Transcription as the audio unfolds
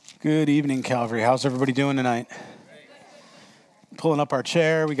Good evening, Calvary. How's everybody doing tonight? Pulling up our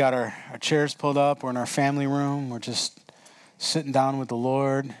chair. We got our chairs pulled up. We're in our family room. We're just sitting down with the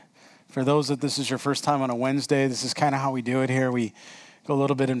Lord. For those that this is your first time on a Wednesday, this is kind of how we do it here. We go a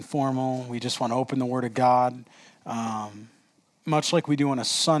little bit informal. We just want to open the Word of God, much like we do on a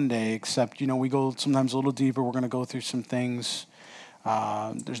Sunday, except, we go sometimes a little deeper. We're going to go through some things.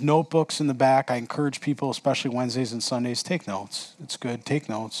 There's notebooks in the back. I encourage people, especially Wednesdays and Sundays, take notes. It's good. Take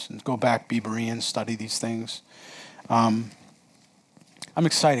notes and go back, be Berean, study these things. I'm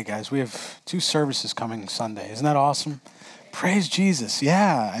excited, guys. We have 2 services coming Sunday. Isn't that awesome? Praise Jesus.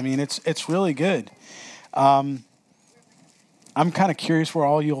 Yeah, it's really good. I'm kind of curious where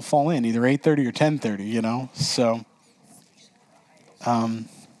all you'll fall in, either 8:30 or 10:30, So,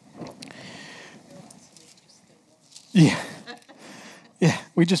 yeah. Yeah,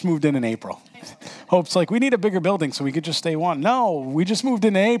 we just moved in April. Hope's like, we need a bigger building so we could just stay one. No, we just moved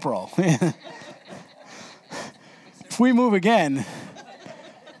in April. If we move again,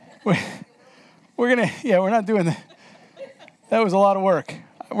 we're not doing that. That was a lot of work.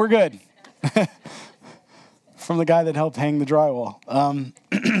 We're good. From the guy that helped hang the drywall.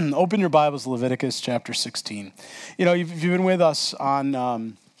 Open your Bibles, Leviticus chapter 16. If you've been with us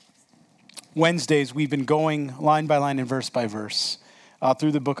on Wednesdays, we've been going line by line and verse by verse.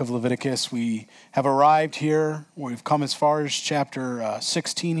 Through the book of Leviticus. We have arrived here. We've come as far as chapter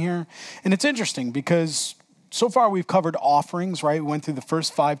 16 here. And it's interesting because so far we've covered offerings, right? We went through the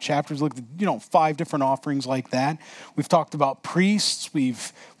first 5 chapters, looked at, 5 different offerings like that. We've talked about priests.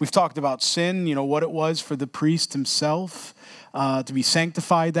 We've talked about sin, what it was for the priest himself to be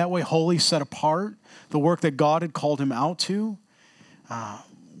sanctified that way, holy, set apart, the work that God had called him out to.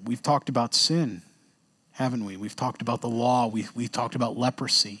 We've talked about sin. Haven't we? We've talked about the law. We talked about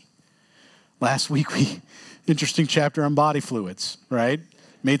leprosy. Last week, interesting chapter on body fluids, right?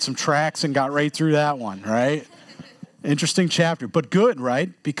 Made some tracks and got right through that one, right? Interesting chapter, but good,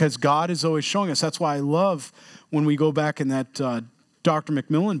 right? Because God is always showing us. That's why I love when we go back in that Dr.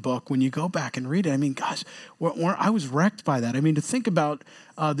 McMillan book, when you go back and read it. Gosh, I was wrecked by that. To think about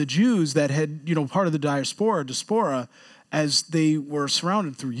the Jews that had, part of the diaspora, as they were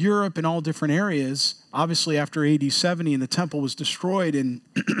surrounded through Europe and all different areas, obviously after AD 70 and the temple was destroyed and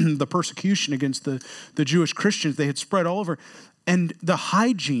the persecution against the Jewish Christians, they had spread all over. And the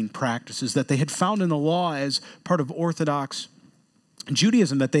hygiene practices that they had found in the law as part of Orthodox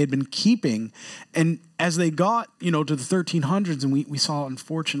Judaism that they had been keeping. And as they got, to the 1300s, and we saw,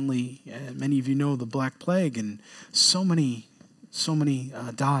 unfortunately, many of you know the Black Plague, and so many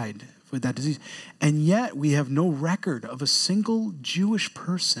died with that disease. And yet we have no record of a single Jewish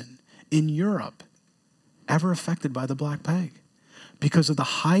person in Europe ever affected by the Black Plague because of the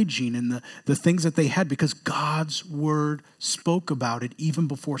hygiene and the things that they had, because God's word spoke about it even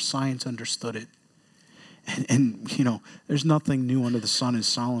before science understood it. And there's nothing new under the sun, as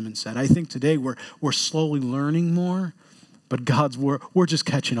Solomon said. I think today we're slowly learning more, but God's word, we're just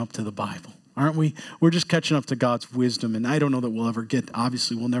catching up to the Bible. Aren't we? We're just catching up to God's wisdom. And I don't know that we'll never get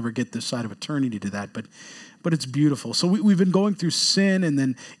this side of eternity to that, but it's beautiful. So we've been going through sin and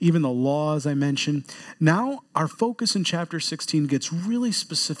then even the law, as I mentioned. Now our focus in chapter 16 gets really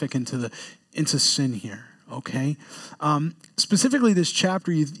specific into sin here, okay? Specifically this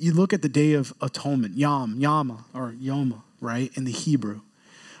chapter, you look at the Day of Atonement, Yama, right, in the Hebrew.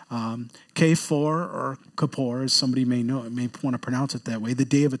 K4 or Kippur, as somebody may want to pronounce it that way, the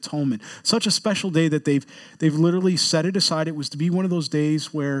Day of Atonement. Such a special day that they've literally set it aside. It was to be one of those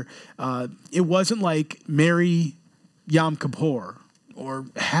days where it wasn't like Merry Yom Kippur or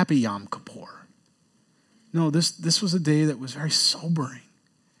Happy Yom Kippur. No, this was a day that was very sobering.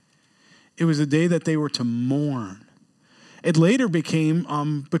 It was a day that they were to mourn. It later became,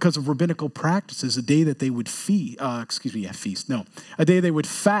 because of rabbinical practices, a day that they would a day they would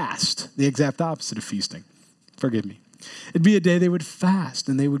fast, the exact opposite of feasting. Forgive me. It'd be a day they would fast,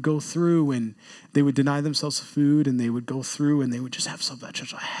 and they would go through, and they would deny themselves food, and they would go through, and they would just have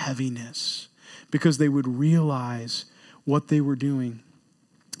such a heaviness, because they would realize what they were doing.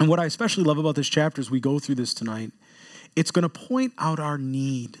 And what I especially love about this chapter as we go through this tonight, it's going to point out our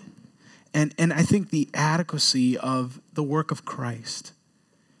need and I think the adequacy of the work of Christ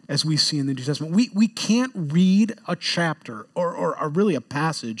as we see in the New Testament. We can't read a chapter or really a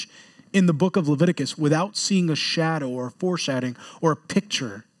passage in the book of Leviticus without seeing a shadow or a foreshadowing or a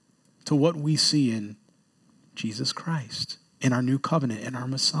picture to what we see in Jesus Christ, in our new covenant, in our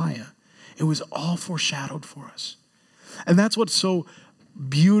Messiah. It was all foreshadowed for us. And that's what's so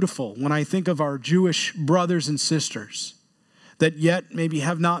beautiful when I think of our Jewish brothers and sisters that yet maybe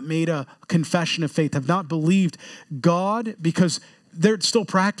have not made a confession of faith, have not believed God, because they're still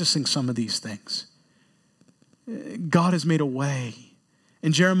practicing some of these things. God has made a way.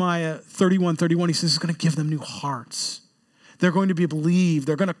 In Jeremiah 31:31, he says he's going to give them new hearts. They're going to be believed.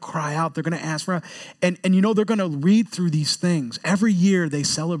 They're going to cry out. They're going to ask for, and they're going to read through these things. Every year they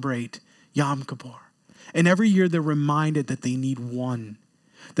celebrate Yom Kippur. And every year they're reminded that they need one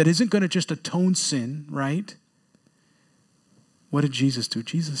that isn't going to just atone sin, right? What did Jesus do?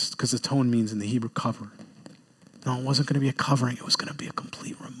 Because atone means in the Hebrew cover. No, it wasn't going to be a covering. It was going to be a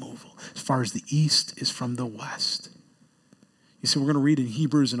complete removal. As far as the east is from the west. You see, we're going to read in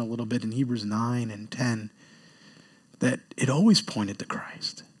Hebrews in a little bit, in Hebrews 9 and 10, that it always pointed to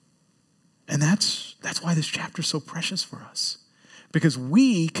Christ. And that's why this chapter is so precious for us. Because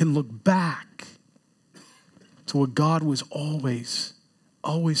we can look back to what God was always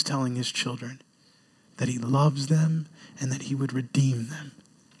telling his children, that he loves them and that he would redeem them.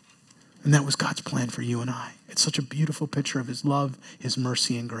 And that was God's plan for you and I. It's such a beautiful picture of his love, his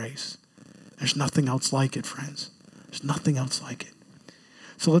mercy, and grace. There's nothing else like it, friends. There's nothing else like it.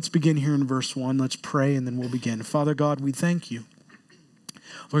 So let's begin here in verse 1. Let's pray and then we'll begin. Father God, we thank you.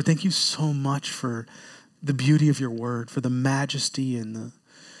 Lord, thank you so much for the beauty of your word, for the majesty and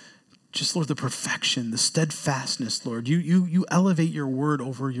Lord, the perfection, the steadfastness, Lord. You elevate your word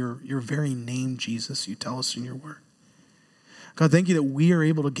over your very name, Jesus, you tell us in your word. God, thank you that we are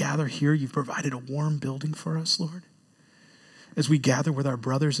able to gather here. You've provided a warm building for us, Lord. As we gather with our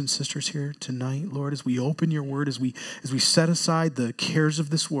brothers and sisters here tonight, Lord, as we open your word, as we set aside the cares of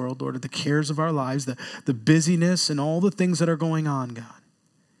this world, Lord, the cares of our lives, the busyness and all the things that are going on, God.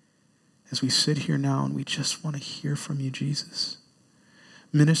 As we sit here now and we just want to hear from you, Jesus.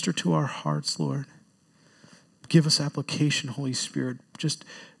 Minister to our hearts, Lord. Give us application, Holy Spirit. Just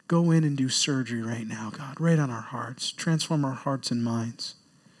go in and do surgery right now, God, right on our hearts. Transform our hearts and minds.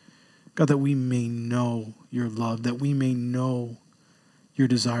 God, that we may know your love, that we may know your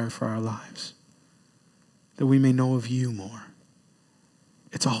desire for our lives, that we may know of you more.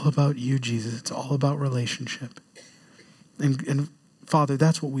 It's all about you, Jesus. It's all about relationship. And Father,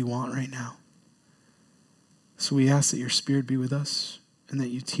 that's what we want right now. So we ask that your Spirit be with us and that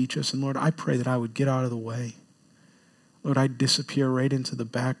you teach us. And Lord, I pray that I would get out of the way. Lord, I'd disappear right into the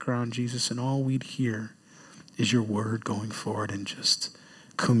background, Jesus, and all we'd hear is your word going forward and just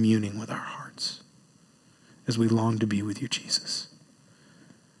communing with our hearts as we long to be with you, Jesus.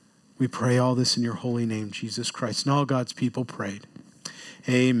 We pray all this in your holy name, Jesus Christ. And all God's people prayed.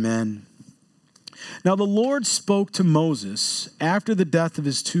 Amen. Now the Lord spoke to Moses after the death of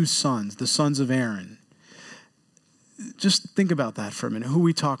his two sons, the sons of Aaron. Just think about that for a minute. Who are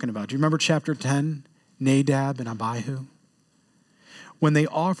we talking about? Do you remember chapter 10? Nadab and Abihu? When they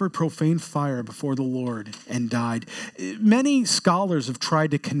offered profane fire before the Lord and died. Many scholars have tried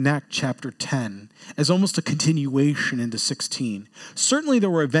to connect chapter 10 as almost a continuation into 16. Certainly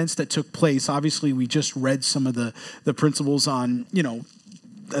there were events that took place. Obviously, we just read some of the principles on,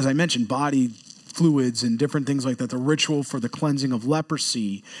 as I mentioned, body fluids and different things like that. The ritual for the cleansing of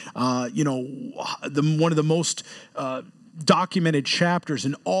leprosy. One of the most documented chapters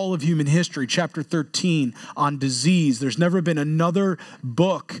in all of human history, chapter 13 on disease. There's never been another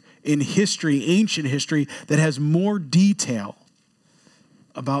book in history, ancient history, that has more detail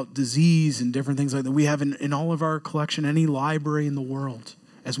about disease and different things like that. We have in all of our collection, any library in the world,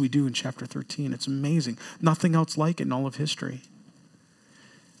 as we do in chapter 13. It's amazing. Nothing else like it in all of history.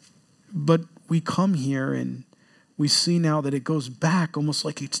 But we come here and we see now that it goes back, almost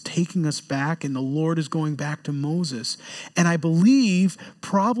like it's taking us back, and the Lord is going back to Moses. And I believe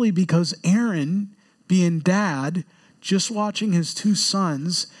probably because Aaron, being dad, just watching his two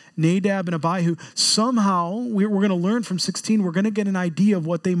sons, Nadab and Abihu, somehow, we're going to learn from 16, we're going to get an idea of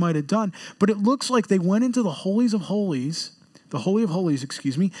what they might have done. But it looks like they went into the holies of holies, the Holy of Holies,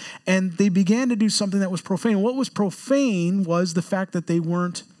 and they began to do something that was profane. And what was profane was the fact that they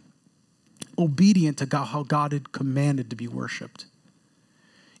weren't obedient to God, how God had commanded to be worshiped.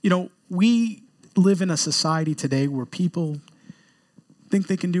 We live in a society today where people think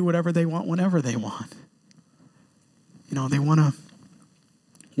they can do whatever they want whenever they want. They want to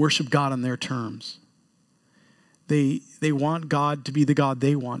worship God on their terms. They want God to be the God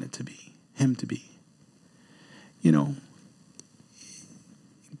they want it to be, him to be.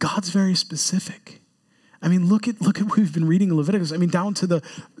 God's very specific. Look at what we've been reading in Leviticus. Down to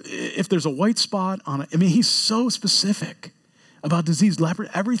if there's a white spot on it. He's so specific about disease, leper,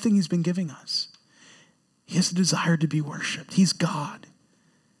 everything he's been giving us. He has a desire to be worshiped. He's God.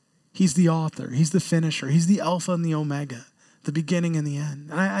 He's the author. He's the finisher. He's the Alpha and the Omega, the beginning and the end.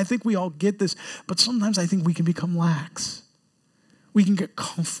 And I think we all get this, but sometimes I think we can become lax. We can get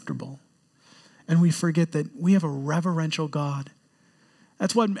comfortable. And we forget that we have a reverential God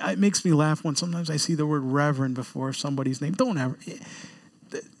That's what it makes me laugh when sometimes I see the word reverend before somebody's name. Don't ever.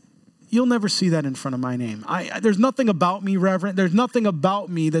 You'll never see that in front of my name. There's nothing about me, reverend. There's nothing about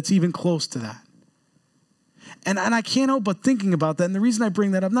me that's even close to that. And I can't help but thinking about that. And the reason I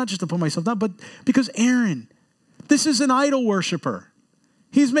bring that up, not just to put myself down, but because Aaron, this is an idol worshiper.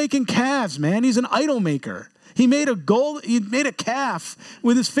 He's making calves, man. He's an idol maker. He made a calf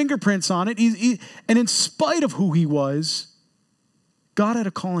with his fingerprints on it. And in spite of who he was, God had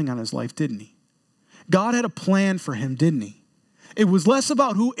a calling on his life, didn't he? God had a plan for him, didn't he? It was less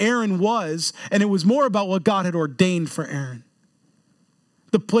about who Aaron was, and it was more about what God had ordained for Aaron.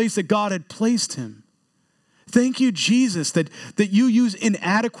 The place that God had placed him. Thank you, Jesus, that you use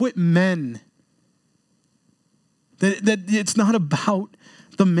inadequate men. That it's not about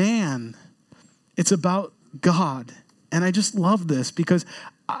the man. It's about God. And I just love this because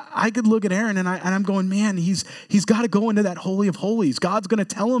I could look at Aaron and I'm going, man, he's got to go into that Holy of Holies. God's going to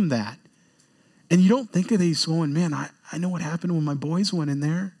tell him that. And you don't think of these going, man, I know what happened when my boys went in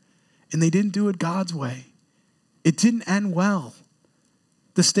there and they didn't do it God's way. It didn't end well.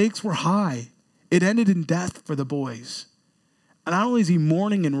 The stakes were high. It ended in death for the boys. And not only is he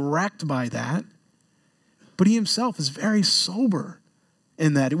mourning and wrecked by that, but he himself is very sober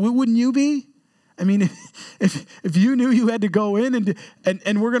in that. Wouldn't you be? I mean, if you knew you had to go in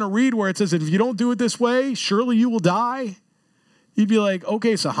and we're going to read where it says, if you don't do it this way, surely you will die. You'd be like,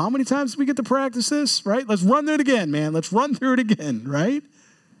 okay, so how many times do we get to practice this, right? Let's run through it again, man. Let's run through it again, right?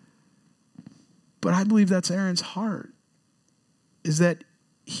 But I believe that's Aaron's heart, is that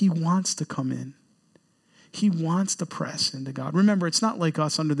he wants to come in. He wants to press into God. Remember, it's not like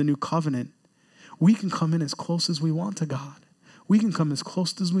us under the new covenant. We can come in as close as we want to God. We can come as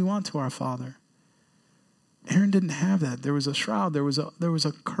close as we want to our Father. Aaron didn't have that. There was a shroud. There was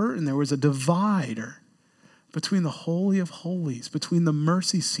a curtain. There was a divider between the Holy of Holies, between the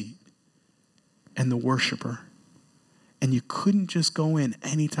mercy seat and the worshiper. And you couldn't just go in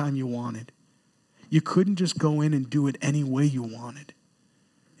anytime you wanted. You couldn't just go in and do it any way you wanted.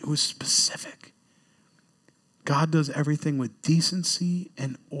 It was specific. God does everything with decency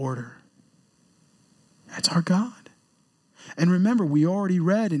and order. That's our God. And remember, we already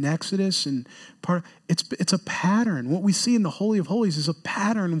read in Exodus and it's a pattern. What we see in the Holy of Holies is a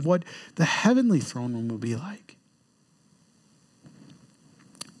pattern of what the heavenly throne room will be like.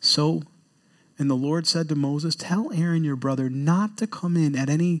 So, and the Lord said to Moses, tell Aaron your brother not to come in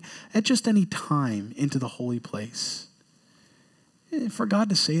at just any time into the holy place. And for God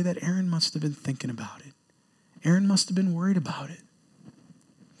to say that, Aaron must have been thinking about it. Aaron must have been worried about it.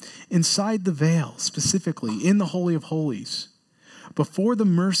 Inside the veil, specifically in the Holy of Holies, before the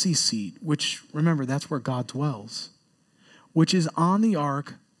mercy seat, which, remember, that's where God dwells, which is on the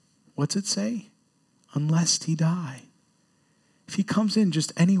ark, what's it say? Unless he die. If he comes in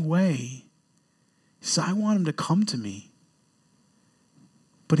just any way, he says, I want him to come to me,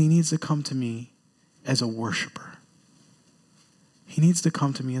 but he needs to come to me as a worshiper. He needs to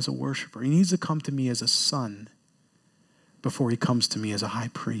come to me as a worshiper. He needs to come to me as a son before he comes to me as a high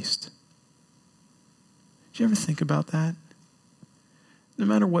priest. Did you ever think about that? No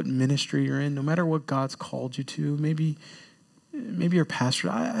matter what ministry you're in, no matter what God's called you to, maybe you're a pastor.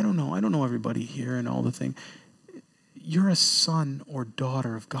 I don't know. I don't know everybody here and all the things. You're a son or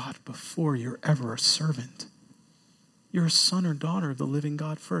daughter of God before you're ever a servant. You're a son or daughter of the living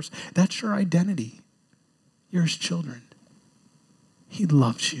God first. That's your identity. You're his children. He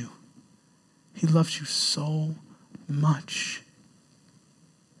loves you. He loves you so much.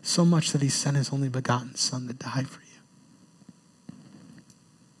 So much that he sent his only begotten son to die for you.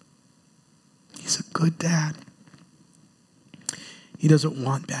 He's a good dad. He doesn't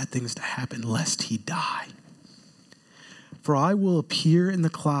want bad things to happen lest he die. For I will appear in the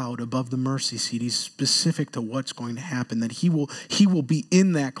cloud above the mercy seat. He's specific to what's going to happen, that he will be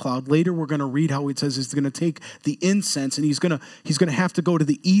in that cloud. Later we're going to read how it says he's going to take the incense and he's going to have to go to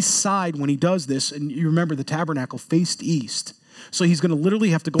the east side when he does this. And you remember the tabernacle faced east. So he's going to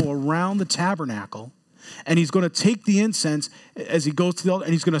literally have to go around the tabernacle and he's going to take the incense as he goes to the altar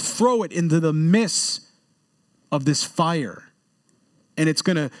and he's going to throw it into the midst of this fire. And it's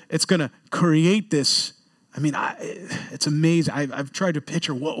going to create this. I mean, it's amazing. I've tried to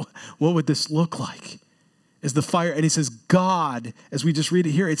picture what would this look like as the fire. And he says, God, as we just read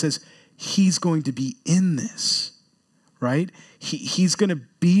it here, it says, he's going to be in this, right? He's going to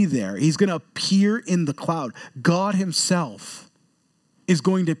be there. He's going to appear in the cloud. God himself is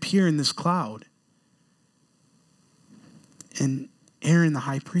going to appear in this cloud. And Aaron, the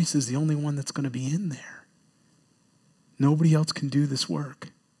high priest, is the only one that's going to be in there. Nobody else can do this work.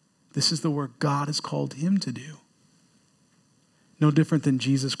 This is the work God has called him to do. No different than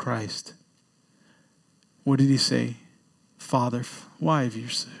Jesus Christ. What did he say? Father, why have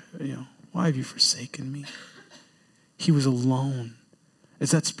you forsaken me? He was alone.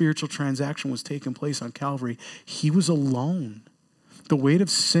 As that spiritual transaction was taking place on Calvary, he was alone. The weight of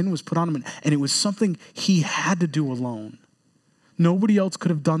sin was put on him, and it was something he had to do alone. Nobody else could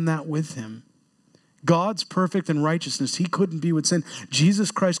have done that with him. God's perfect in righteousness, he couldn't be with sin.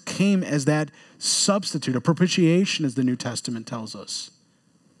 Jesus Christ came as that substitute, a propitiation, as the New Testament tells us.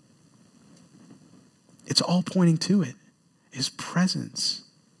 It's all pointing to it, his presence.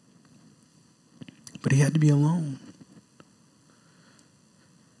 But he had to be alone.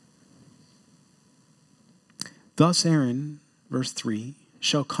 Thus Aaron, verse 3,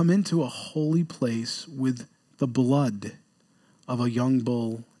 shall come into a holy place with the blood of a young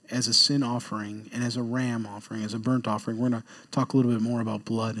bull as a sin offering and as a ram offering, as a burnt offering. We're going to talk a little bit more about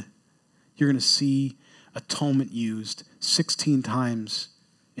blood. You're going to see atonement used 16 times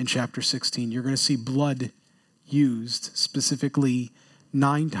in chapter 16. You're going to see blood used specifically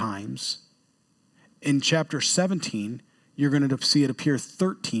 9 times. In chapter 17, you're going to see it appear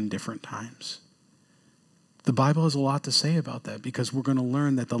 13 different times. The Bible has a lot to say about that because we're going to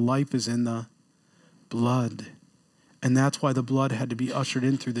learn that the life is in the blood. And that's why the blood had to be ushered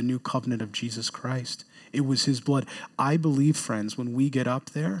in through the new covenant of Jesus Christ. It was his blood. I believe, friends, when we get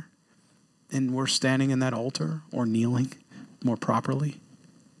up there and we're standing in that altar or kneeling more properly,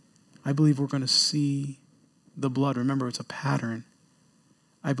 I believe we're going to see the blood. Remember, it's a pattern.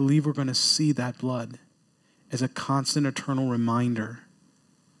 I believe we're going to see that blood as a constant eternal reminder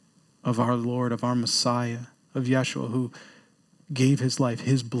of our Lord, of our Messiah, of Yeshua, who gave his life,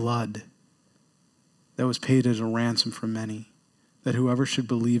 his blood that was paid as a ransom for many, that whoever should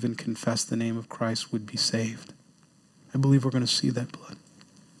believe and confess the name of Christ would be saved. I believe we're going to see that blood.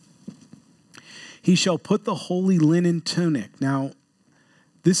 He shall put the holy linen tunic. Now,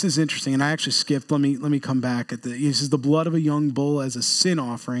 this is interesting, and I actually skipped. Let me come back. He says the blood of a young bull as a sin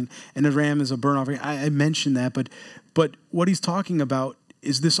offering, and a ram as a burnt offering. I mentioned that, but what he's talking about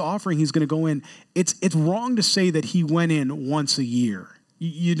is this offering he's going to go in. It's wrong to say that he went in once a year.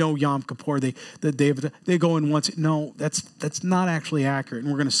 You know, Yom Kippur, they go in once. No, that's not actually accurate,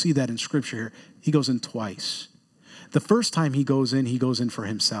 and we're going to see that in Scripture here. He goes in twice. The first time he goes in for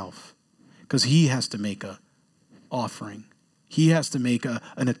himself because he has to make a offering. He has to make an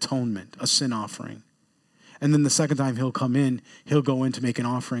atonement, a sin offering. And then the second time he'll come in, he'll go in to make an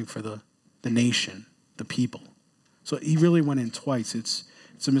offering for the nation, the people. So he really went in twice. It's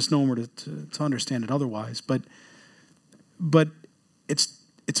a misnomer to understand it otherwise. But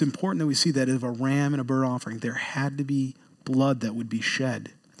it's important that we see that of a ram and a burnt offering, there had to be blood that would be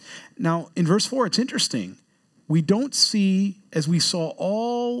shed. Now, in verse 4, it's interesting. We don't see, as we saw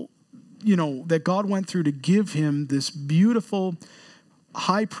all, that God went through to give him this beautiful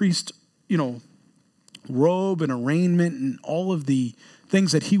high priest, robe and arraignment and all of the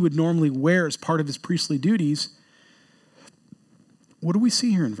things that he would normally wear as part of his priestly duties. What do we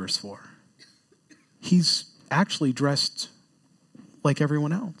see here in verse 4? He's actually dressed like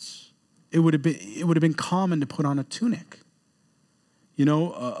everyone else. It would have been common to put on a tunic.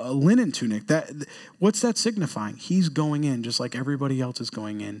 A linen tunic. What's that signifying? He's going in just like everybody else is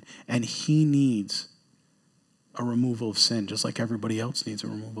going in, and he needs a removal of sin, just like everybody else needs a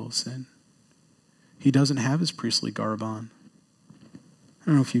removal of sin. He doesn't have his priestly garb on. I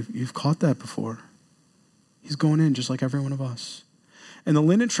don't know if you've caught that before. He's going in just like every one of us. And the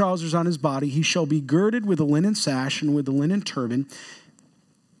linen trousers on his body, he shall be girded with a linen sash and with a linen turban,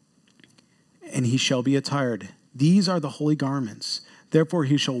 and he shall be attired. These are the holy garments. Therefore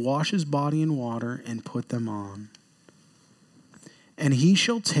he shall wash his body in water and put them on. And he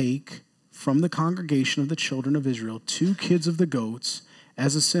shall take from the congregation of the children of Israel 2 kids of the goats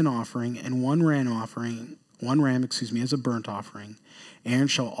as a sin offering, and one ram as a burnt offering. Aaron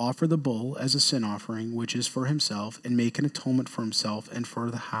shall offer the bull as a sin offering, which is for himself, and make an atonement for himself and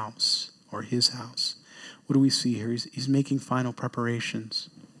for the house, or his house. What do we see here? He's making final preparations.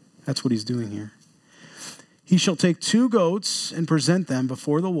 That's what he's doing here. He shall take 2 goats and present them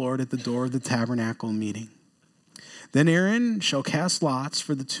before the Lord at the door of the tabernacle meeting. Then Aaron shall cast lots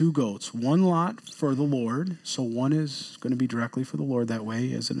for the 2 goats, 1 lot for the Lord. So one is going to be directly for the Lord that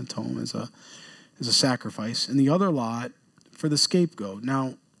way as an atonement, as a sacrifice, and the other lot for the scapegoat.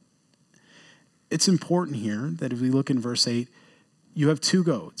 Now, it's important here that if we look in verse 8, you have 2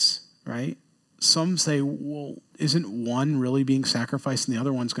 goats, right? Some say, well, isn't one really being sacrificed and the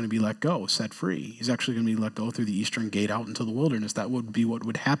other one's going to be let go, set free? He's actually going to be let go through the eastern gate out into the wilderness. That would be what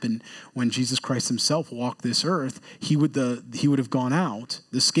would happen when Jesus Christ himself walked this earth. He would have gone out.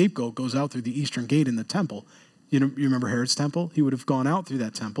 The scapegoat goes out through the eastern gate in the temple. You remember Herod's temple? He would have gone out through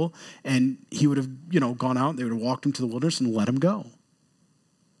that temple, and he would have, gone out, they would have walked him to the wilderness and let him go.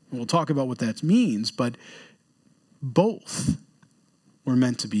 And we'll talk about what that means, but both were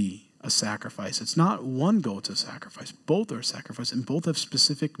meant to be a sacrifice. It's not one goat's a sacrifice. Both are a sacrifice, and both have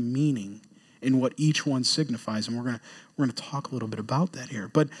specific meaning in what each one signifies, and we're gonna talk a little bit about that here.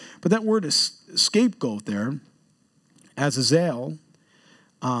 But that word is scapegoat there, Azazel,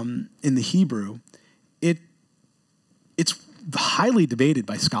 in the Hebrew, it's highly debated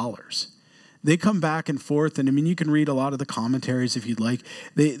by scholars. They come back and forth, and you can read a lot of the commentaries if you'd like.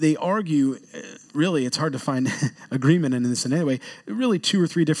 They argue, really, it's hard to find agreement in this in any way, really 2 or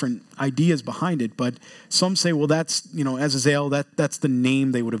 3 different ideas behind it, but some say, well, that's, Azazel, that's the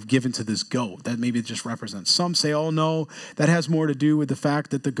name they would have given to this goat, that maybe it just represents. Some say, oh no, that has more to do with the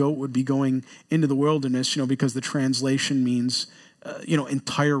fact that the goat would be going into the wilderness, because the translation means,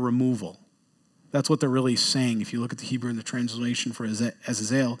 entire removal. That's what they're really saying. If you look at the Hebrew in the translation for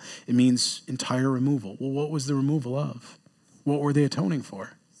Azazel, it means entire removal. Well, what was the removal of? What were they atoning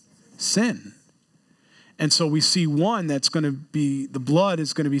for? Sin. And so we see one that's going to be, the blood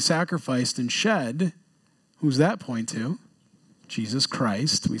is going to be sacrificed and shed. Who's that point to? Jesus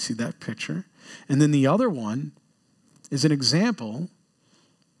Christ. We see that picture. And then the other one is an example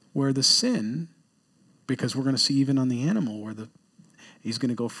where the sin, because we're going to see even on the animal where he's going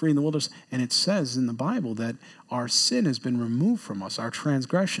to go free in the wilderness. And it says in the Bible that our sin has been removed from us, our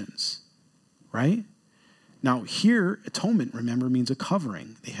transgressions, right? Now here, atonement, remember, means a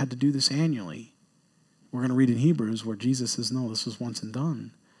covering. They had to do this annually. We're going to read in Hebrews where Jesus says, no, this was once and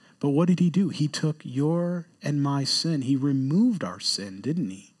done. But what did he do? He took your and my sin. He removed our sin,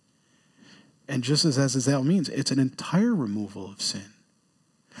 didn't he? And just as Azazel means, it's an entire removal of sin.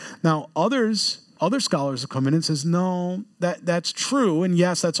 Now, other scholars have come in and says, no, that's true, and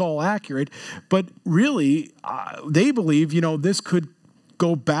yes, that's all accurate, but really, they believe, this could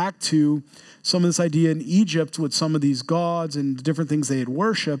go back to some of this idea in Egypt with some of these gods and different things they had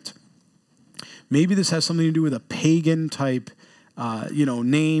worshipped. Maybe this has something to do with a pagan type,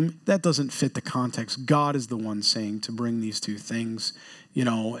 name. That doesn't fit the context. God is the one saying to bring these two things,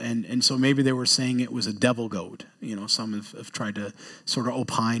 and so maybe they were saying it was a devil goat. Some have tried to sort of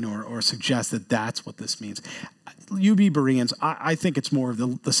opine or suggest that that's what this means. You be Bereans, I think it's more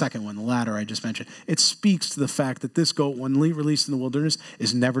of the second one, the latter I just mentioned. It speaks to the fact that this goat, when released in the wilderness,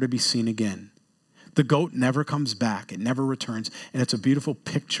 is never to be seen again. The goat never comes back. It never returns, and it's a beautiful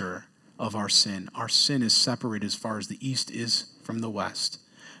picture of our sin. Our sin is separated as far as the east is from the west.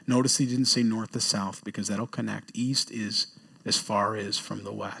 Notice he didn't say north to south because that'll connect. East is as far as from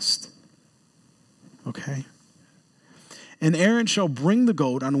the west. Okay? And Aaron shall bring the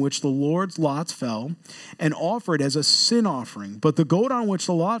goat on which the Lord's lots fell and offer it as a sin offering. But the goat on which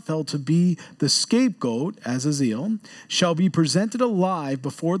the lot fell to be the scapegoat, Azazel, shall be presented alive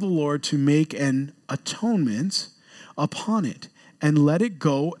before the Lord to make an atonement upon it, and let it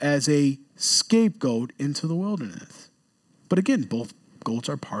go as a scapegoat into the wilderness. But again, both goats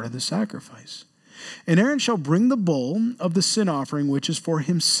are part of the sacrifice. And Aaron shall bring the bull of the sin offering, which is for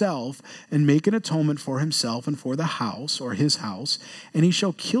himself, and make an atonement for himself and for the house, or his house. And he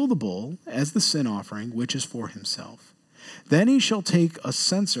shall kill the bull as the sin offering, which is for himself. Then he shall take a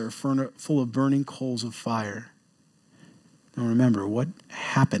censer full of burning coals of fire. Now remember, what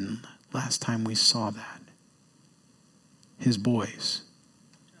happened last time we saw that? His boys,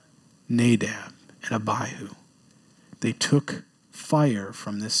 Nadab and Abihu, they took fire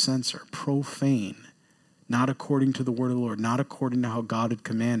from this censer, profane, not according to the word of the Lord, not according to how God had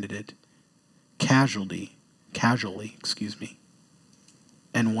commanded it, casually,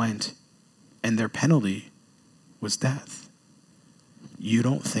 and went, and their penalty was death. You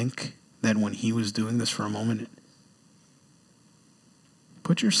don't think that when he was doing this for a moment,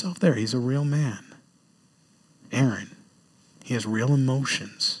 put yourself there, he's a real man. Aaron, he has real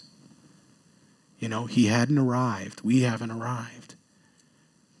emotions. He hadn't arrived. We haven't arrived.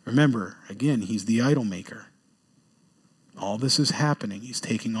 Remember, again, he's the idol maker. All this is happening. He's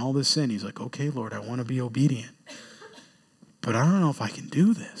taking all this in. He's like, okay, Lord, I want to be obedient. But I don't know if I can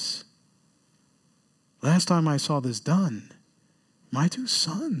do this. Last time I saw this done, my 2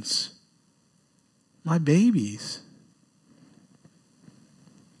 sons, my babies,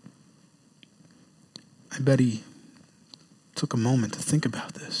 I bet he took a moment to think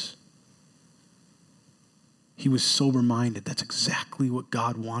about this. He was sober-minded. That's exactly what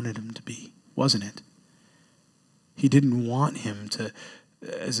God wanted him to be, wasn't it? He didn't want him to,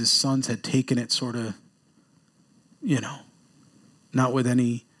 as his sons had taken it sort of, not with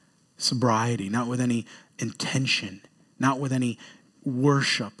any sobriety, not with any intention, not with any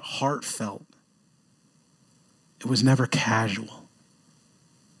worship, heartfelt. It was never casual.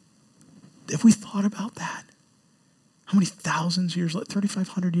 Have we thought about that? How many thousands years,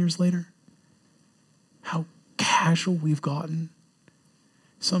 3,500 years later? How casual we've gotten.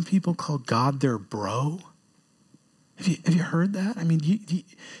 Some people call God their bro. Have you heard that? I mean,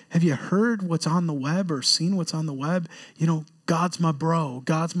 have you heard what's on the web or seen what's on the web? You know, God's my bro.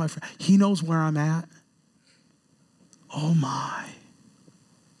 God's my friend. He knows where I'm at. Oh my.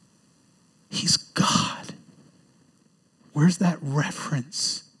 He's God. Where's that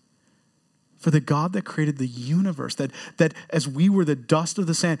reference for the God that created the universe? That as we were the dust of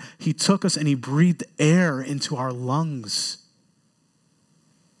the sand, he took us and he breathed air into our lungs.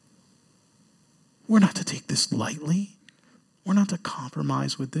 We're not to take this lightly. We're not to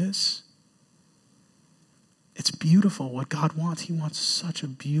compromise with this. It's beautiful what God wants. He wants such a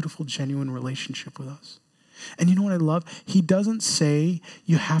beautiful, genuine relationship with us. And you know what I love? He doesn't say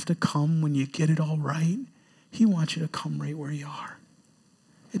you have to come when you get it all right. He wants you to come right where you are.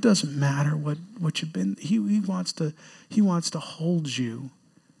 It doesn't matter what you've been. He wants to hold you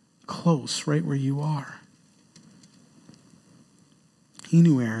close right where you are. He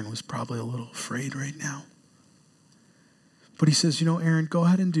knew Aaron was probably a little afraid right now. But he says, you know, Aaron, go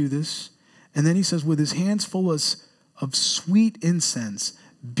ahead and do this. And then he says, with his hands full of sweet incense,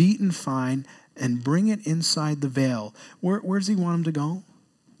 beaten fine, and bring it inside the veil. Where does he want him to go?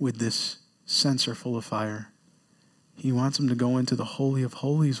 With this censer full of fire. He wants him to go into the Holy of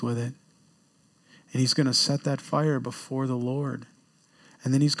Holies with it. And he's going to set that fire before the Lord.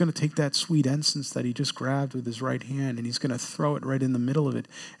 And then he's going to take that sweet incense that he just grabbed with his right hand, and he's going to throw it right in the middle of it.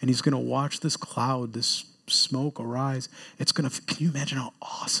 And he's going to watch this cloud, this smoke arise. Can you imagine how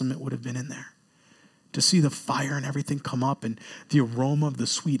awesome it would have been in there? To see the fire and everything come up and the aroma of the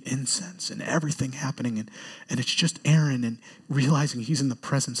sweet incense and everything happening. And it's just Aaron and realizing he's in the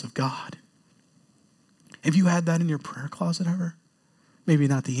presence of God. Have you had that in your prayer closet ever? Maybe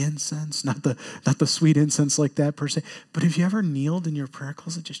not the incense, not the sweet incense like that per se, but have you ever kneeled in your prayer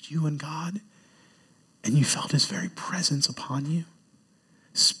closet, just you and God, and you felt his very presence upon you,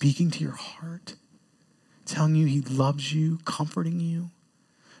 speaking to your heart, telling you he loves you, comforting you?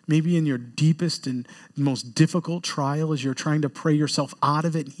 Maybe in your deepest and most difficult trial as you're trying to pray yourself out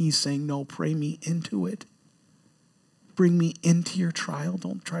of it, and he's saying, no, pray me into it. Bring me into your trial.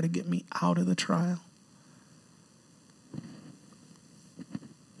 Don't try to get me out of the trial.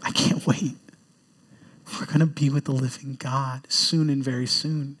 I can't wait. We're going to be with the living God soon and very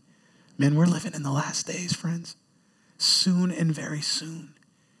soon. Man, we're living in the last days, friends. Soon and very soon.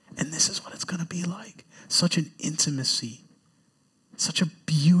 And this is what it's going to be like. Such an intimacy. Such a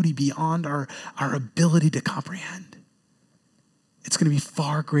beauty beyond our ability to comprehend. It's going to be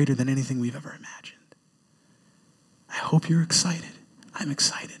far greater than anything we've ever imagined. I hope you're excited. I'm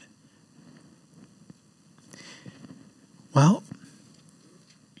excited. Well,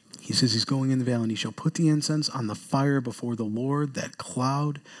 he says he's going in the veil, and he shall put the incense on the fire before the Lord. That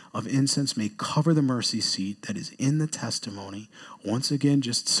cloud of incense may cover the mercy seat that is in the testimony. Once again,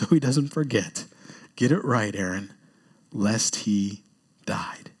 just so he doesn't forget. Get it right, Aaron. Lest he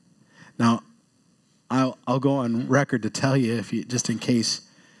died. Now, I'll go on record to tell you, just in case,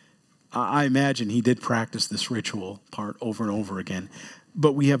 I imagine he did practice this ritual part over and over again.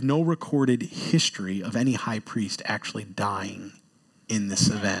 But we have no recorded history of any high priest actually dying in this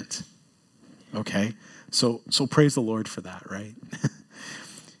event. Okay? So praise the Lord for that, right?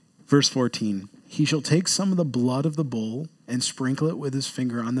 Verse 14, he shall take some of the blood of the bull and sprinkle it with his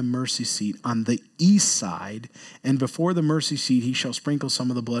finger on the mercy seat on the east side, and before the mercy seat he shall sprinkle some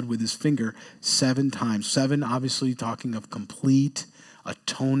of the blood with his finger 7 times. 7, obviously talking of complete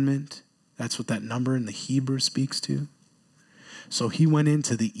atonement. That's what that number in the Hebrew speaks to. So he went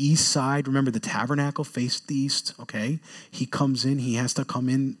into the east side. Remember, the tabernacle faced the east, okay? He comes in. He has to come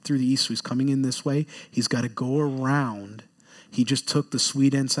in through the east, so he's coming in this way. He's got to go around. He just took the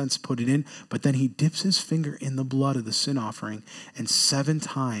sweet incense, put it in, but then he dips his finger in the blood of the sin offering, and 7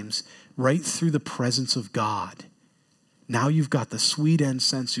 times right through the presence of God. Now you've got the sweet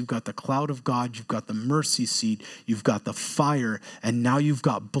incense, you've got the cloud of God, you've got the mercy seat, you've got the fire, and now you've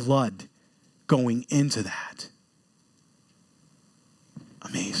got blood going into that.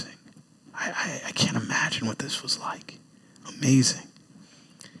 Amazing. I can't imagine what this was like. Amazing.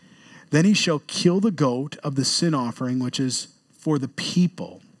 Then he shall kill the goat of the sin offering, which is for the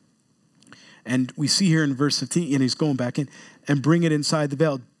people. And we see here in verse 15, and he's going back in, and bring it inside the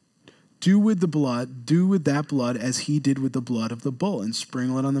veil. Do with that blood as he did with the blood of the bull, and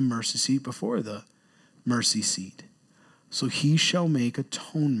sprinkle it on the mercy seat before the mercy seat. So he shall make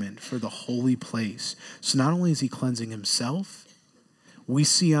atonement for the holy place. So not only is he cleansing himself, we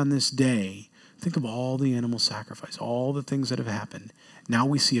see on this day Think of all the animal sacrifice, all the things that have happened. Now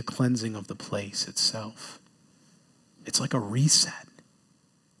we see a cleansing of the place itself. It's like a reset.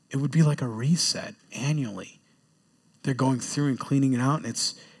 It would be like a reset annually. They're going through and cleaning it out, and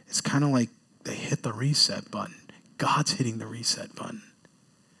it's kind of like they hit the reset button. God's hitting the reset button.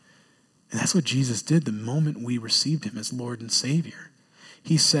 And that's what Jesus did the moment we received him as Lord and Savior.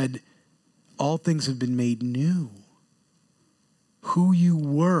 He said, all things have been made new. Who you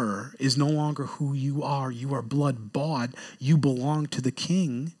were is no longer who you are. You are blood bought. You belong to the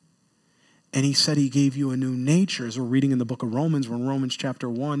King. And he said he gave you a new nature. As we're reading in the book of Romans, we're in Romans chapter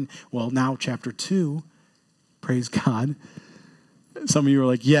 1, well, now chapter 2. Praise God. Some of you are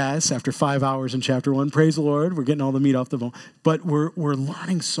like, yes, after 5 hours in chapter 1, praise the Lord. We're getting all the meat off the bone. But we're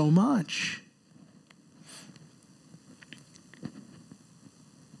learning so much.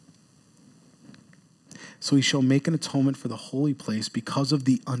 So he shall make an atonement for the holy place because of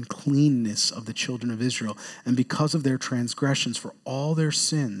the uncleanness of the children of Israel and because of their transgressions for all their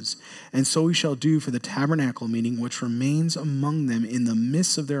sins. And so he shall do for the tabernacle meeting which remains among them in the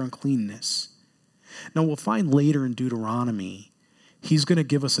midst of their uncleanness. Now we'll find later in Deuteronomy, he's going to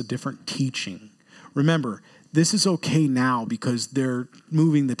give us a different teaching. Remember, this is okay now because they're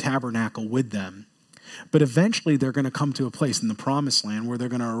moving the tabernacle with them. But eventually they're going to come to a place in the promised land where they're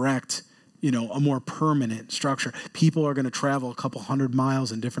going to erect a more permanent structure. People are going to travel a couple 100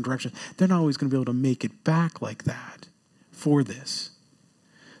 miles in different directions. They're not always going to be able to make it back like that for this.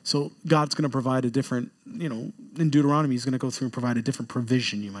 So God's going to provide a different, in Deuteronomy, he's going to go through and provide a different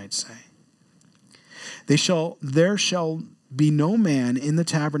provision, you might say. There shall be no man in the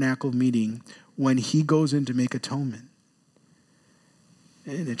tabernacle of meeting when he goes in to make atonement.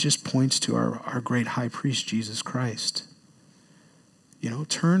 And it just points to our great high priest, Jesus Christ.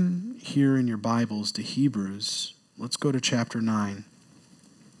 Turn here in your Bibles to Hebrews. Let's go to chapter 9.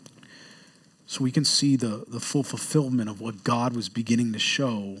 So we can see the full fulfillment of what God was beginning to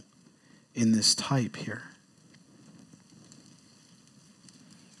show in this type here.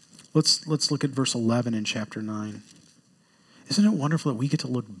 Let's look at verse 11 in chapter 9. Isn't it wonderful that we get to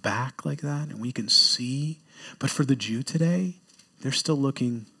look back like that and we can see? But for the Jew today, they're still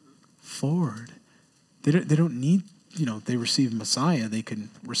looking forward. They don't need, they receive Messiah. They can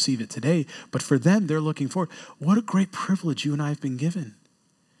receive it today. But for them, they're looking forward. What a great privilege you and I have been given.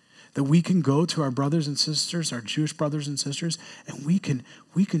 That we can go to our brothers and sisters, our Jewish brothers and sisters, and we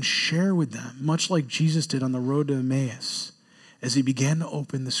can share with them, much like Jesus did on the road to Emmaus, as he began to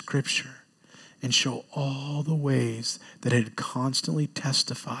open the scripture and show all the ways that it had constantly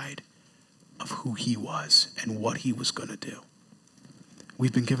testified of who he was and what he was going to do.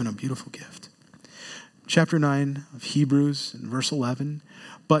 We've been given a beautiful gift. Chapter 9 of Hebrews, in verse 11.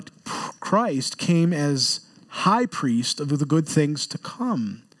 But Christ came as high priest of the good things to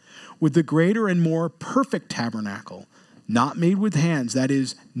come, with the greater and more perfect tabernacle, not made with hands, that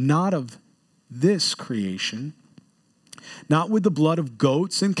is, not of this creation, not with the blood of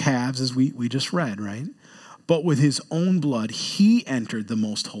goats and calves, as we just read, right? But with his own blood, he entered the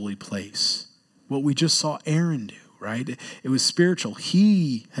most holy place. What we just saw Aaron do, right? It was spiritual.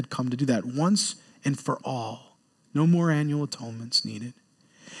 He had come to do that once and for all. No more annual atonements needed.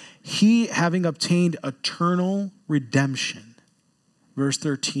 He, having obtained eternal redemption. Verse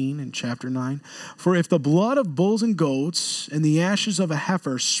 13 in chapter 9. For if the blood of bulls and goats and the ashes of a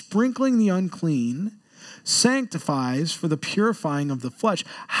heifer sprinkling the unclean sanctifies for the purifying of the flesh,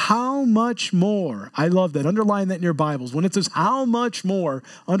 how much more, I love that, underline that in your Bibles. When it says how much more,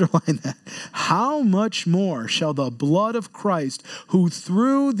 underline that. How much more shall the blood of Christ, who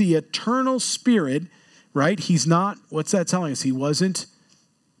through the eternal Spirit, right, he's not, what's that telling us? He wasn't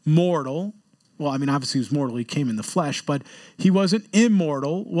mortal. Well, obviously he was mortal. He came in the flesh, but he wasn't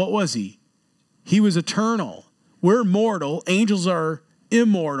immortal. What was he? He was eternal. We're mortal. Angels are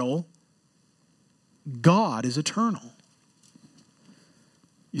immortal. God is eternal.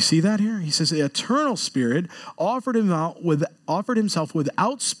 You see that here? He says the eternal Spirit offered himself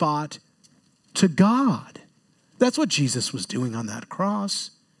without spot to God. That's what Jesus was doing on that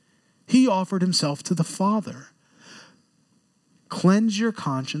cross. He offered himself to the Father. Cleanse your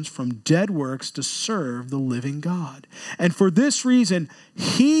conscience from dead works to serve the living God. And for this reason,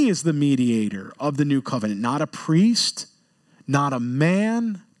 he is the mediator of the new covenant, not a priest, not a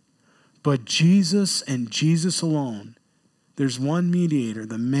man, but Jesus and Jesus alone. There's one mediator,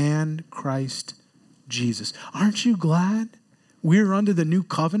 the man Christ Jesus. Aren't you glad we're under the new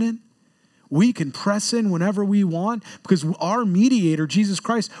covenant? We can press in whenever we want because our mediator, Jesus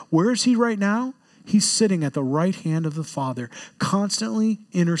Christ, where is he right now? He's sitting at the right hand of the Father, constantly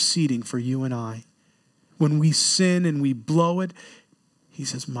interceding for you and I. When we sin and we blow it, he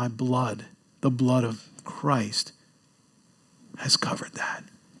says, my blood The blood of Christ has covered that,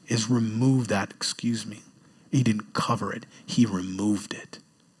 has removed that, He didn't cover it. He removed it.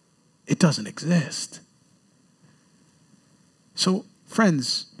 It doesn't exist. So,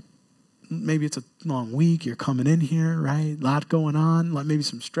 friends, maybe it's a long week. You're coming in here, right? A lot going on, like maybe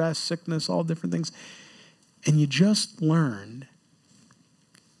some stress, sickness, all different things. And you just learned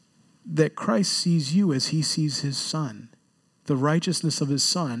that Christ sees you as he sees his son, the righteousness of his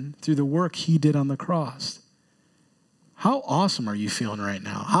son through the work he did on the cross. How awesome are you feeling right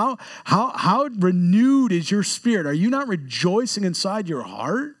now? How renewed is your spirit? Are you not rejoicing inside your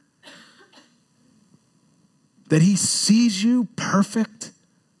heart that he sees you perfect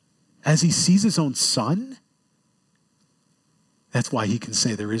as he sees his own son? That's why he can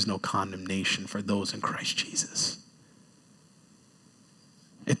say there is no condemnation for those in Christ Jesus.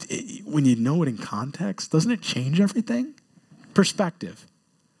 When you know it in context, doesn't it change everything? Perspective.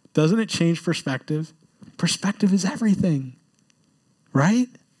 Doesn't it change perspective? Perspective is everything, right?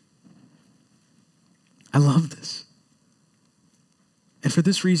 I love this. And for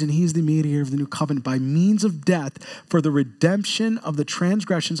this reason, he is the mediator of the new covenant by means of death for the redemption of the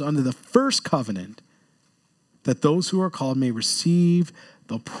transgressions under the first covenant, that those who are called may receive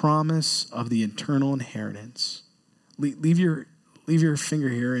the promise of the eternal inheritance. Leave your finger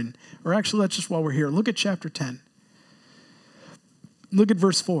here, or actually, let's just, while we're here, look at chapter 10. Look at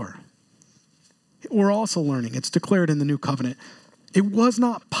verse 4. We're also learning, it's declared in the new covenant, it was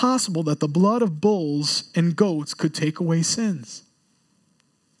not possible that the blood of bulls and goats could take away sins.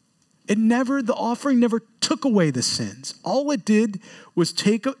 The offering never took away the sins. All it did was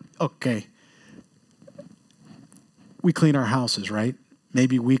we clean our houses, right?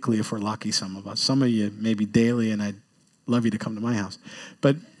 Maybe weekly if we're lucky, some of us. Some of you maybe daily, and I'd love you to come to my house.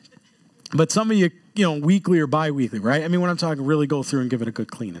 But some of you, weekly or bi-weekly, right? I mean, when I'm talking, really go through and give it a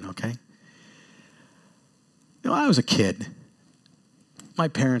good cleaning, okay? I was a kid. My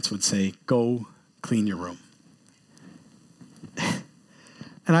parents would say, go clean your room.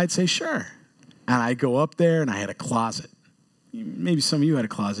 And I'd say, sure. And I'd go up there, and I had a closet. Maybe some of you had a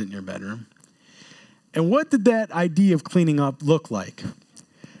closet in your bedroom. And what did that idea of cleaning up look like?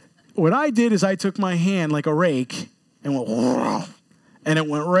 What I did is I took my hand like a rake and went, and it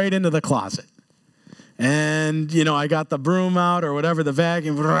went right into the closet. And, I got the broom out or whatever, the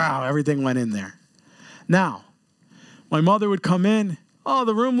vacuum, everything went in there. Now, my mother would come in,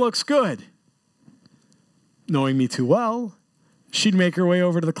 the room looks good. Knowing me too well, she'd make her way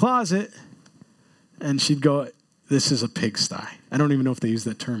over to the closet, and she'd go, this is a pigsty. I don't even know if they use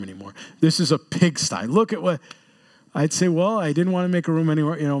that term anymore. This is a pigsty. Look at what, I'd say, well, I didn't want to make a room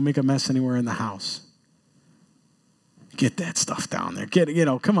anywhere, make a mess anywhere in the house. Get that stuff down there.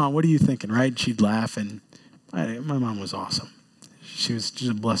 Come on, what are you thinking, right? She'd laugh, and my mom was awesome. She was just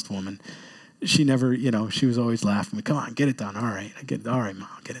a blessed woman. She never, she was always laughing. Come on, get it done. All right, all right, Mom,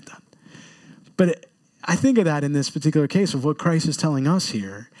 get it done. But I think of that in this particular case of what Christ is telling us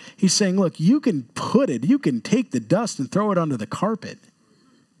here. He's saying, look, you can take the dust and throw it under the carpet,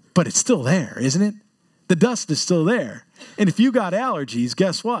 but it's still there, isn't it? The dust is still there. And if you got allergies,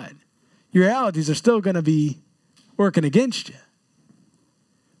 guess what? Your allergies are still going to be working against you.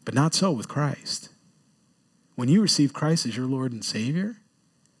 But not so with Christ. When you receive Christ as your Lord and Savior,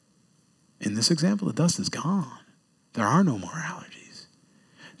 in this example, the dust is gone. There are no more allergies.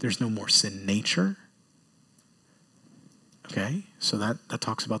 There's no more sin nature. Okay, so that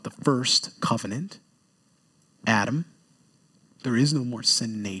talks about the first covenant, Adam. There is no more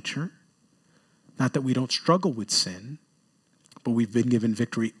sin nature. Not that we don't struggle with sin, but we've been given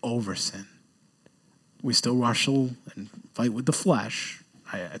victory over sin. We still wrestle and fight with the flesh.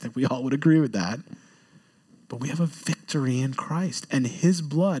 I think we all would agree with that. But we have a victory in Christ, and his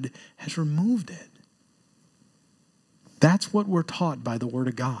blood has removed it. That's what we're taught by the Word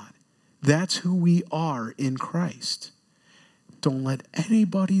of God. That's who we are in Christ. Don't let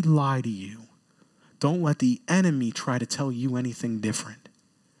anybody lie to you. Don't let the enemy try to tell you anything different.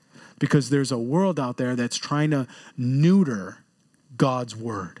 Because there's a world out there that's trying to neuter God's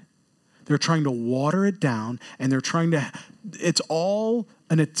Word. They're trying to water it down, and it's all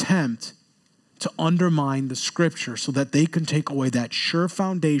an attempt to undermine the Scripture so that they can take away that sure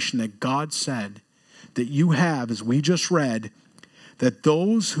foundation that God said that you have, as we just read, that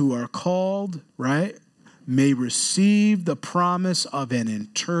those who are called, right, may receive the promise of an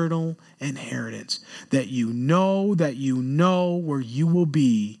eternal inheritance. That you know where you will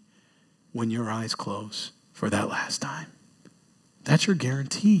be when your eyes close for that last time. That's your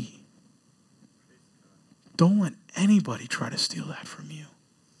guarantee. Don't let anybody try to steal that from you.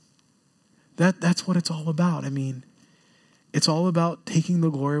 That's what it's all about. I mean, It's all about taking the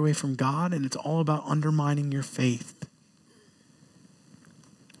glory away from God, and it's all about undermining your faith.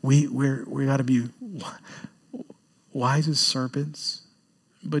 We got to be wise as serpents,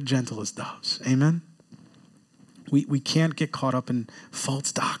 but gentle as doves. Amen? We can't get caught up in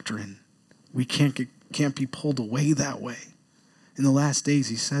false doctrine. We can't be pulled away that way. In the last days,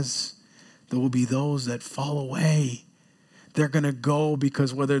 he says, there will be those that fall away. They're going to go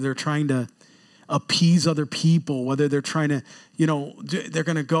because whether they're trying to appease other people, whether they're trying to, they're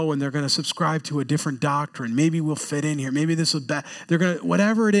going to go and they're going to subscribe to a different doctrine. Maybe we'll fit in here. Maybe this is bad. They're going to,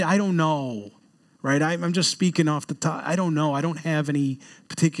 whatever it is, I don't know, right? I'm just speaking off the top. I don't know. I don't have any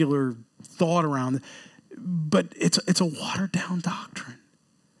particular thought around it. But it's a watered down doctrine.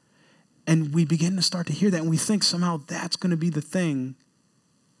 And we begin to start to hear that, and we think somehow that's going to be the thing.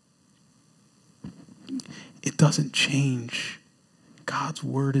 It doesn't change. God's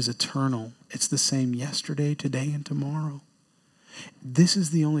word is eternal. It's the same yesterday, today, and tomorrow. This is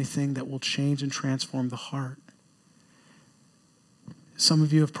the only thing that will change and transform the heart. Some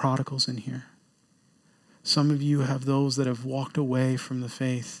of you have prodigals in here. Some of you have those that have walked away from the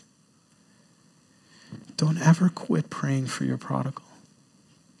faith. Don't ever quit praying for your prodigal.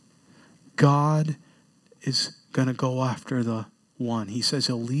 God is going to go after the one. He says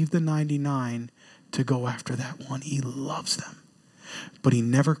he'll leave the 99 to go after that one. He loves them. But he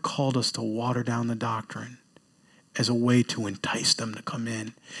never called us to water down the doctrine as a way to entice them to come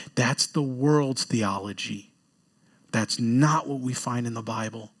in. That's the world's theology. That's not what we find in the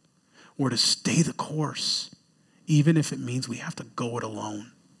Bible. We're to stay the course, even if it means we have to go it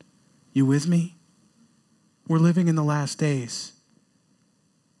alone. You with me? We're living in the last days.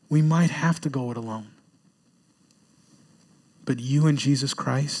 We might have to go it alone. But you and Jesus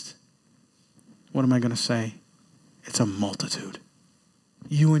Christ, what am I going to say? It's a multitude.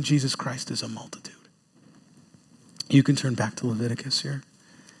 You and Jesus Christ is a multitude. You can turn back to Leviticus here.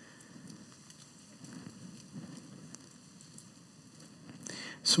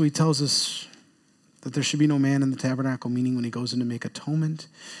 So he tells us that there should be no man in the tabernacle, meaning when he goes in to make atonement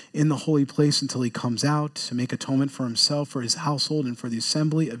in the holy place until he comes out to make atonement for himself, for his household, and for the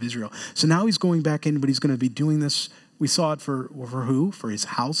assembly of Israel. So now he's going back in, but he's going to be doing this. We saw it for who? For his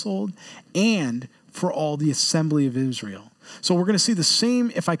household and for all the assembly of Israel. So we're going to see the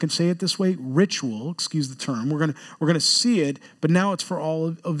same, if I can say it this way, ritual, excuse the term. We're going to see it, but now it's for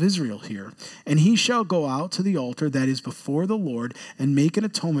all of Israel here. And he shall go out to the altar that is before the Lord and make an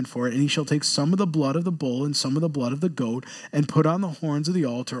atonement for it. And he shall take some of the blood of the bull and some of the blood of the goat and put on the horns of the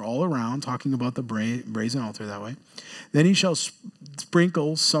altar all around, talking about the brazen altar that way. Then he shall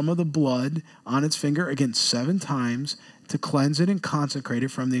sprinkle some of the blood on its finger, again, 7 times, to cleanse it and consecrate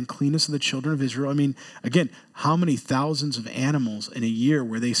it from the uncleanness of the children of Israel. I mean, again, how many thousands of animals in a year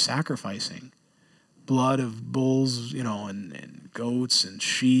were they sacrificing? Blood of bulls, and goats and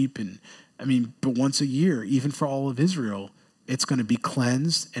sheep. But once a year, even for all of Israel, it's going to be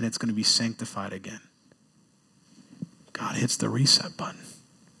cleansed and it's going to be sanctified again. God hits the reset button.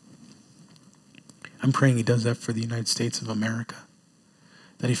 I'm praying he does that for the United States of America,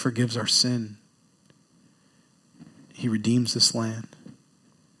 that he forgives our sin. He redeems this land.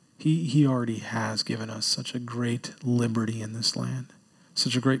 He already has given us such a great liberty in this land,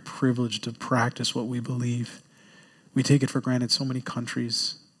 such a great privilege to practice what we believe. We take it for granted so many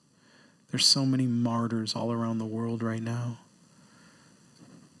countries. There's so many martyrs all around the world right now.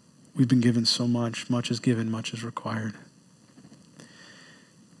 We've been given so much. Much is given, much is required.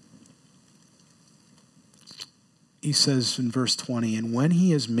 He says in verse 20, and when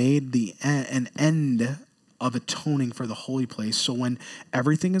he has made an end of atoning for the holy place. So when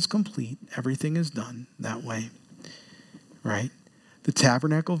everything is complete, everything is done that way, right? The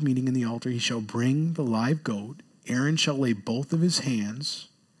tabernacle of meeting in the altar, he shall bring the live goat. Aaron shall lay both of his hands.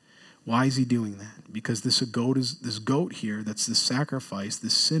 Why is he doing that? Because this goat here, that's the sacrifice,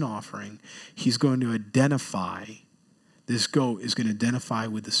 this sin offering, he's going to identify, this goat is going to identify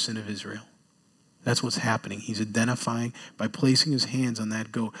with the sin of Israel. That's what's happening. He's identifying by placing his hands on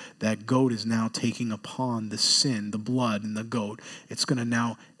that goat. That goat is now taking upon the sin, the blood in the goat. It's going to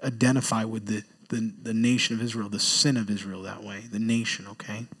now identify with the nation of Israel, the sin of Israel that way, the nation,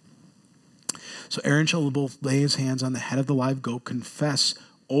 okay? So Aaron shall both lay his hands on the head of the live goat, confess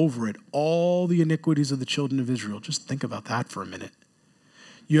over it all the iniquities of the children of Israel. Just think about that for a minute.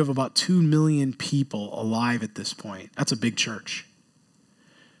 You have about 2 million people alive at this point. That's a big church.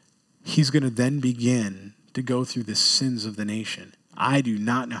 He's going to then begin to go through the sins of the nation. I do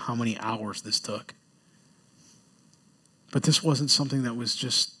not know how many hours this took. But this wasn't something that was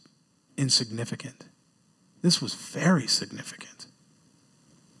just insignificant. This was very significant.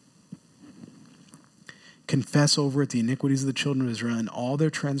 confess over it the iniquities of the children of Israel and all their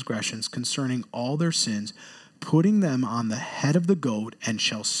transgressions concerning all their sins, putting them on the head of the goat, and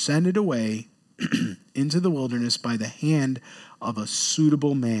shall send it away into the wilderness by the hand of a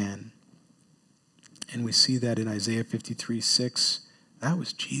suitable man. And we see that in Isaiah 53:6. That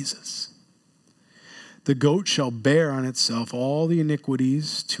was Jesus. The goat shall bear on itself all the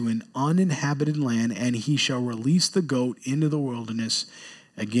iniquities to an uninhabited land, and he shall release the goat into the wilderness.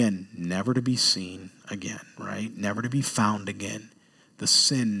 Again, never to be seen again, right? Never to be found again. The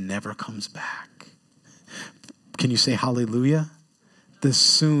sin never comes back. Can you say hallelujah? The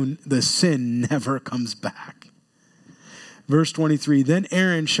sin never comes back. Verse 23, then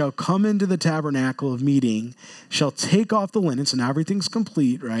Aaron shall come into the tabernacle of meeting, shall take off the linen. So now everything's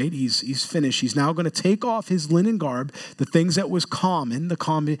complete, right? He's finished. He's now going to take off his linen garb, the things that was common,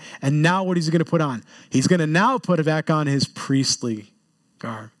 and now what is he going to put on? He's going to now put it back on his priestly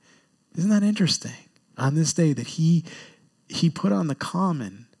garb. Isn't that interesting? On this day that he put on the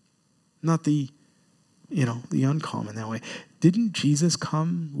common, not the uncommon that way. Didn't Jesus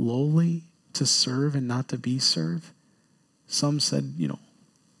come lowly to serve and not to be served? Some said,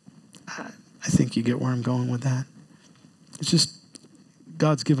 I think you get where I'm going with that. It's just,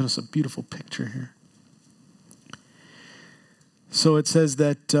 God's given us a beautiful picture here. So it says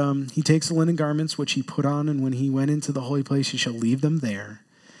that he takes the linen garments which he put on, and when he went into the holy place, he shall leave them there,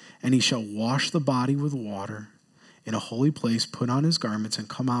 and he shall wash the body with water in a holy place, put on his garments, and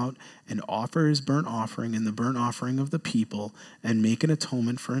come out and offer his burnt offering and the burnt offering of the people, and make an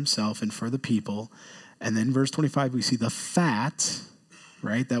atonement for himself and for the people. And then verse 25, we see the fat,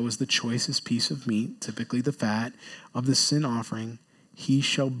 right? That was the choicest piece of meat, typically the fat of the sin offering, he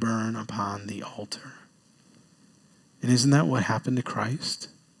shall burn upon the altar. And isn't that what happened to Christ?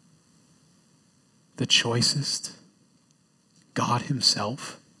 The choicest, God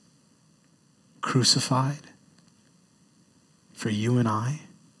himself, crucified for you and I.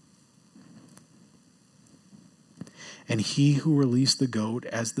 And he who released the goat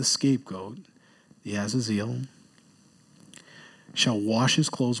as the scapegoat, the Azazel, shall wash his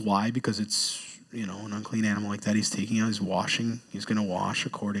clothes. Why? Because it's, an unclean animal like that he's taking out. He's washing. He's going to wash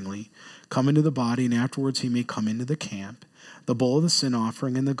accordingly. Come into the body, and afterwards he may come into the camp. The bull of the sin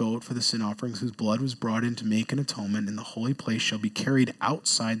offering and the goat for the sin offerings, whose blood was brought in to make an atonement in the holy place, shall be carried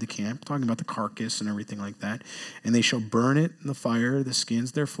outside the camp. Talking about the carcass and everything like that. And they shall burn it in the fire, the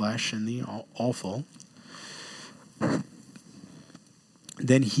skins, their flesh, and the offal.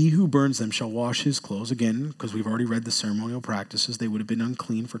 Then he who burns them shall wash his clothes. Again, because we've already read the ceremonial practices, they would have been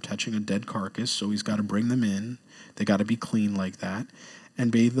unclean for touching a dead carcass, so he's got to bring them in. They got to be clean like that.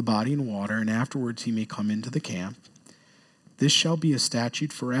 And bathe the body in water, and afterwards he may come into the camp. This shall be a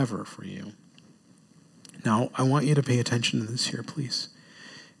statute forever for you. Now, I want you to pay attention to this here, please.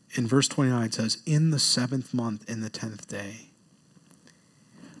 In verse 29, it says, in the 7th month, in the 10th day.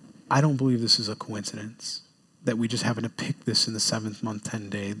 I don't believe this is a coincidence, that we just happen to pick this in the 7th month,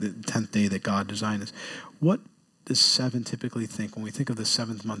 10th day, the 10th day that God designed us. What does 7 typically think when we think of the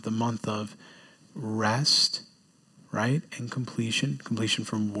 7th month? The month of rest, right? And completion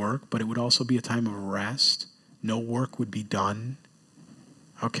from work, but it would also be a time of rest. No work would be done.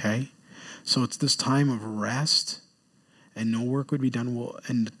 Okay? So it's this time of rest, and no work would be done. Well,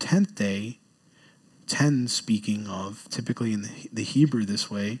 and the 10th day, 10 speaking of, typically in the Hebrew this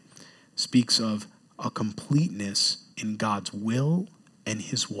way, speaks of a completeness in God's will and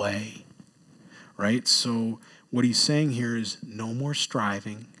his way, right? So what he's saying here is no more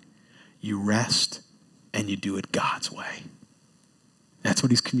striving. You rest and you do it God's way. That's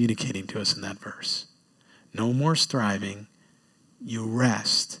what he's communicating to us in that verse. No more striving. You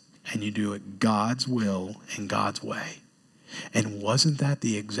rest and you do it God's will and God's way. And wasn't that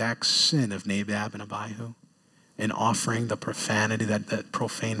the exact sin of Nadab and Abihu in offering the profanity, that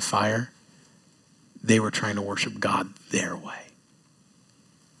profane fire? They were trying to worship God their way.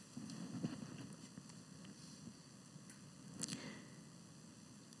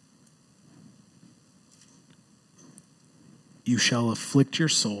 You shall afflict your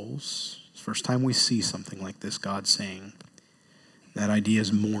souls. It's the first time we see something like this, God saying. That idea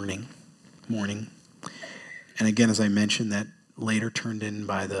is mourning. And again, as I mentioned, that later turned in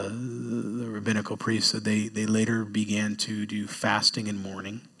by the rabbinical priests, that they later began to do fasting and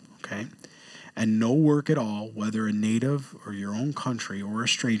mourning. Okay? And no work at all, whether a native or your own country or a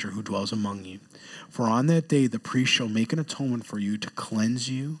stranger who dwells among you. For on that day the priest shall make an atonement for you to cleanse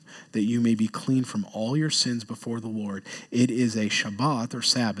you, that you may be clean from all your sins before the Lord. It is a Shabbat or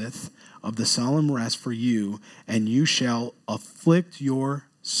Sabbath of the solemn rest for you, and you shall afflict your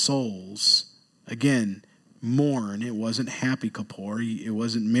souls. Again, mourn. It wasn't happy Kippur. It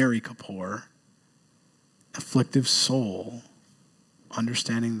wasn't merry Kippur. afflictive soul,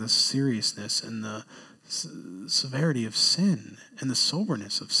 understanding the seriousness and the severity of sin and the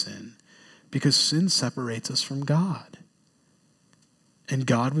soberness of sin, because sin separates us from God. And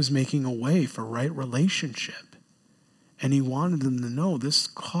God was making a way for right relationship. And he wanted them to know this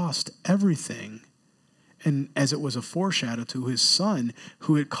cost everything. And as it was a foreshadow to his son,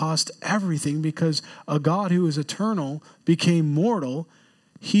 who it cost everything, because a God who is eternal became mortal.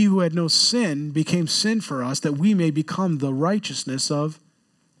 He who had no sin became sin for us, that we may become the righteousness of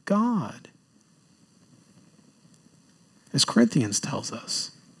God. As Corinthians tells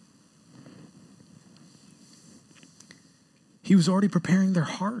us. He was already preparing their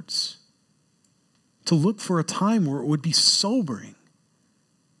hearts to look for a time where it would be sobering.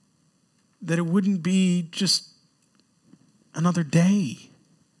 That it wouldn't be just another day.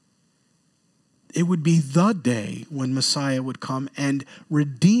 It would be the day when Messiah would come and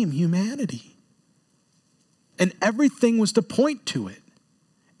redeem humanity. And everything was to point to it.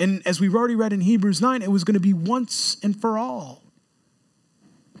 And as we've already read in Hebrews 9, it was going to be once and for all.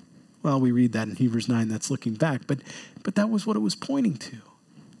 Well, we read that in Hebrews 9, that's looking back, but that was what it was pointing to.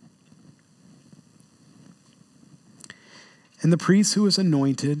 And the priest who is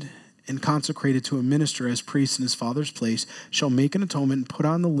anointed and consecrated to a minister as priest in his father's place shall make an atonement and put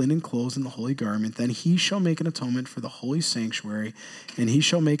on the linen clothes and the holy garment. Then he shall make an atonement for the holy sanctuary, and he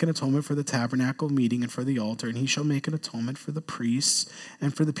shall make an atonement for the tabernacle meeting and for the altar, and he shall make an atonement for the priests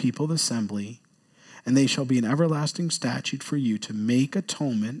and for the people of the assembly. And they shall be an everlasting statute for you to make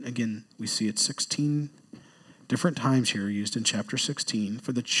atonement. Again, we see it 16 different times here used in chapter 16.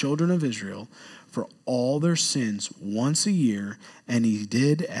 For the children of Israel, for all their sins once a year. And he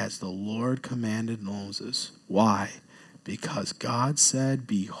did as the Lord commanded Moses. Why? Because God said,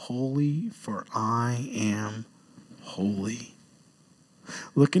 be holy, for I am holy.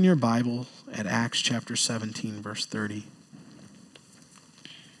 Look in your Bible at Acts chapter 17, verse 30.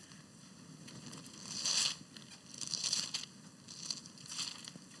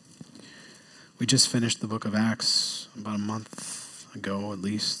 We just finished the book of Acts about a month ago, at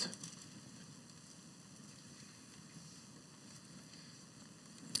least.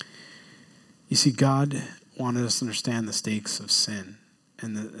 You see, God wanted us to understand the stakes of sin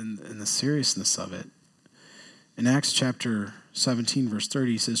and the seriousness of it. In Acts chapter 17, verse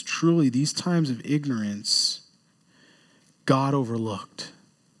 30, he says, truly, these times of ignorance God overlooked.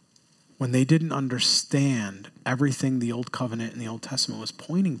 When they didn't understand everything the Old Covenant and the Old Testament was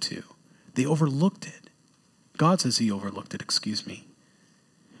pointing to. They overlooked it. God says he overlooked it,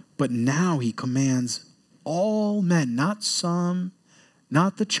 But now he commands all men, not some,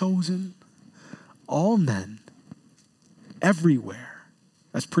 not the chosen, all men, everywhere.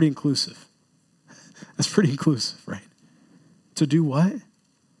 That's pretty inclusive. Right? To do what?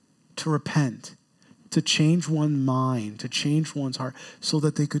 To repent, to change one's mind, to change one's heart, so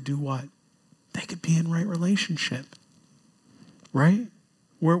that they could do what? They could be in right relationship. Right?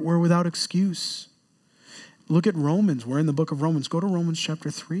 We're without excuse. Look at Romans. We're in the book of Romans. Go to Romans chapter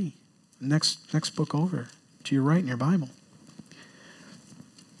 3. Next book over. To your right in your Bible.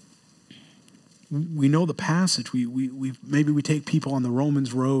 We know the passage. Maybe we take people on the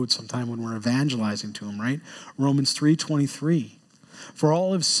Romans road sometime when we're evangelizing to them, right? Romans 3:23. For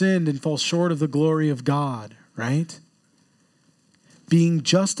all have sinned and fall short of the glory of God, right? Being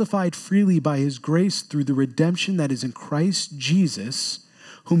justified freely by his grace through the redemption that is in Christ Jesus,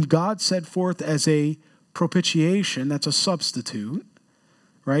 whom God set forth as a propitiation, that's a substitute,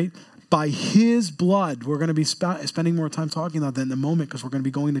 right? By his blood. We're going to be spending more time talking about that in a moment, because we're going to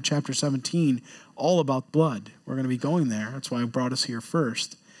be going to chapter 17, all about blood. We're going to be going there. That's why I brought us here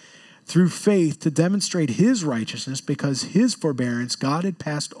first. Through faith to demonstrate his righteousness, because his forbearance, God had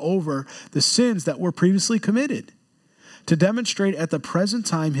passed over the sins that were previously committed. To demonstrate at the present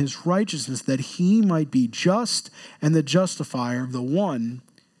time his righteousness, that he might be just and the justifier of the one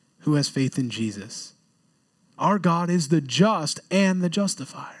who has faith in Jesus. Our God is the just and the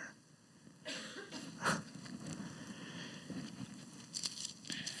justifier.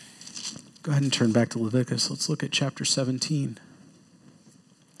 Go ahead and turn back to Leviticus. Let's look at chapter 17.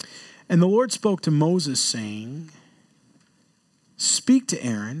 And the Lord spoke to Moses, saying, speak to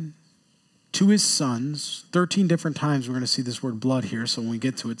Aaron, to his sons, 13 different times we're going to see this word blood here, so when we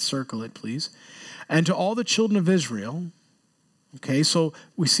get to it, circle it, please. And to all the children of Israel. Okay, so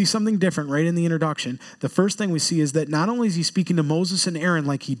we see something different right in the introduction. The first thing we see is that not only is he speaking to Moses and Aaron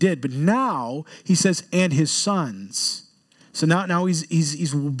like he did, but now he says, and his sons. So now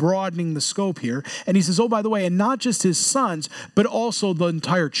he's broadening the scope here. And he says, oh, by the way, and not just his sons, but also the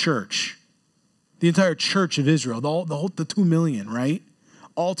entire church. The entire church of Israel, the 2 million, right?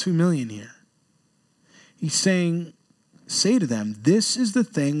 All 2 million here. He's saying, say to them, this is the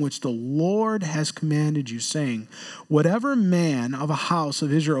thing which the Lord has commanded you, saying, whatever man of a house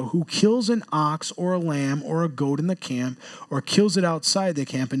of Israel who kills an ox or a lamb or a goat in the camp, or kills it outside the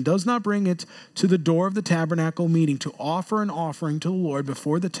camp, and does not bring it to the door of the tabernacle meeting to offer an offering to the Lord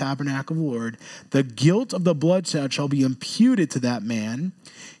before the tabernacle of the Lord, the guilt of the bloodshed shall be imputed to that man.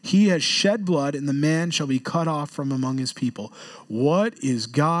 He has shed blood, and the man shall be cut off from among his people. What is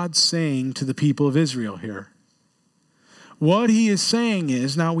God saying to the people of Israel here? What he is saying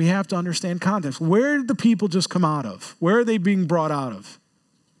is, now we have to understand context. Where did the people just come out of? Where are they being brought out of?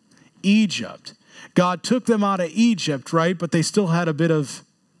 Egypt. God took them out of Egypt, right? But they still had a bit of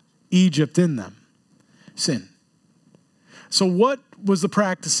Egypt in them. Sin. So what was the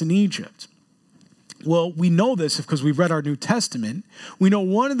practice in Egypt? Well, we know this because we've read our New Testament. We know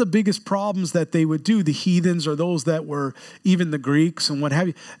one of the biggest problems that they would do, the heathens or those that were even the Greeks and what have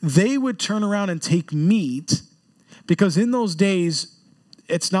you, they would turn around and take meat. Because in those days,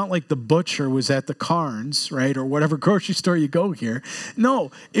 it's not like the butcher was at the Carnes, right, or whatever grocery store you go here. No,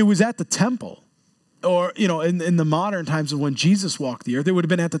 it was at the temple. Or, in the modern times of when Jesus walked the earth, it would have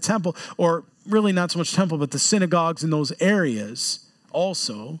been at the temple, or really not so much temple, but the synagogues in those areas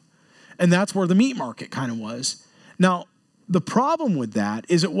also. And that's where the meat market kind of was. Now, the problem with that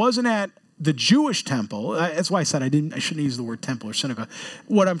is it wasn't at the Jewish temple. That's why I said I shouldn't use the word temple or synagogue.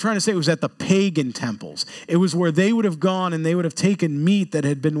 What I'm trying to say was at the pagan temples. It was where they would have gone and they would have taken meat that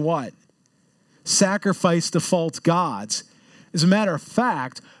had been what? Sacrificed to false gods. As a matter of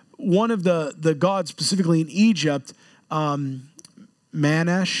fact, one of the gods specifically in Egypt,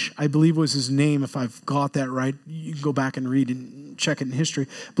 Manesh, I believe was his name, if I've got that right. You can go back and read and check it in history.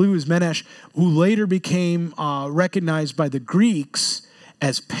 I believe it was Manesh, who later became recognized by the Greeks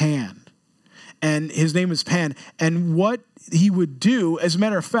as Pan. And his name is Pan. And what he would do, as a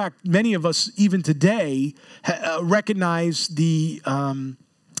matter of fact, many of us even today recognize the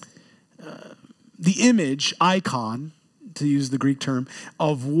image, icon, to use the Greek term,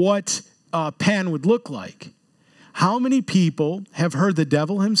 of what Pan would look like. How many people have heard the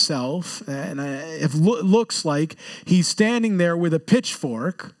devil himself, and it looks like he's standing there with a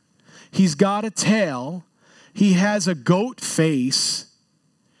pitchfork, he's got a tail, he has a goat face,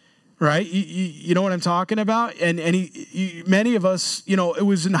 right? You know what I'm talking about? And many of us, it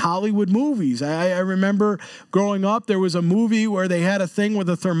was in Hollywood movies. I remember growing up, there was a movie where they had a thing with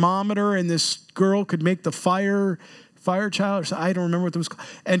a thermometer and this girl could make the fire child. I don't remember what it was called.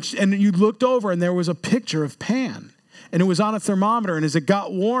 And you looked over and there was a picture of Pan. And it was on a thermometer. And as it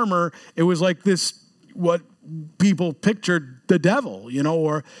got warmer, it was like this, what people pictured the devil,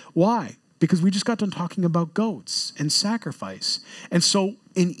 or why? Because we just got done talking about goats and sacrifice. And so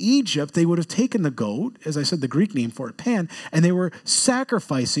in Egypt, they would have taken the goat, as I said, the Greek name for it, Pan, and they were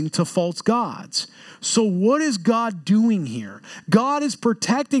sacrificing to false gods. So what is God doing here? God is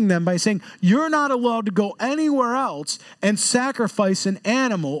protecting them by saying, you're not allowed to go anywhere else and sacrifice an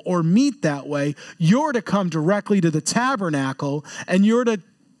animal or meat that way. You're to come directly to the tabernacle, and you're to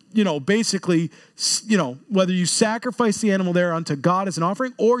basically, whether you sacrifice the animal there unto God as an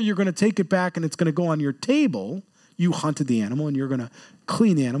offering, or you're going to take it back and it's going to go on your table. You hunted the animal and you're going to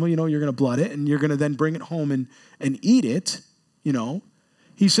clean the animal, you're going to blood it, and you're going to then bring it home and eat it,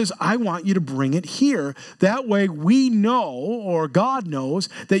 He says, I want you to bring it here. That way we know, or God knows,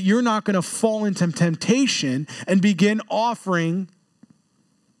 that you're not going to fall into temptation and begin offering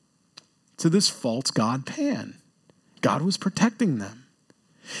to this false god Pan. God was protecting them.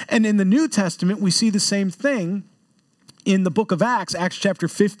 And in the New Testament, we see the same thing in the book of Acts, Acts chapter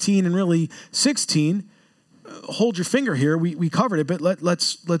 15 and really 16. Hold your finger here. We covered it, but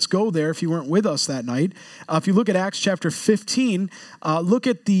let's go there if you weren't with us that night. If you look at Acts chapter 15, look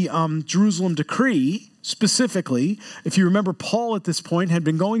at the Jerusalem decree specifically. If you remember, Paul at this point had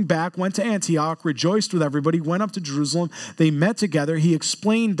been going back, went to Antioch, rejoiced with everybody, went up to Jerusalem. They met together. He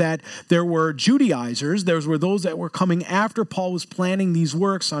explained that there were Judaizers. There were those that were coming after Paul was planning these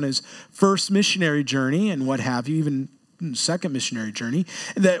works on his first missionary journey and what have you, even second missionary journey,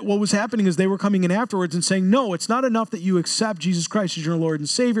 that what was happening is they were coming in afterwards and saying, no, it's not enough that you accept Jesus Christ as your Lord and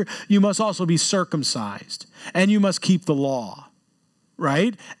Savior. You must also be circumcised and you must keep the law,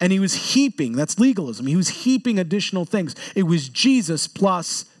 right? And he was heaping, that's legalism. He was heaping additional things. It was Jesus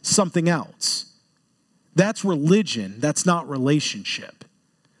plus something else. That's religion. That's not relationship.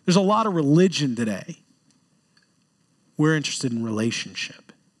 There's a lot of religion today. We're interested in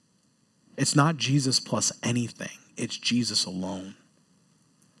relationship. It's not Jesus plus anything. It's Jesus alone.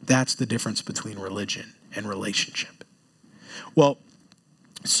 That's the difference between religion and relationship. Well,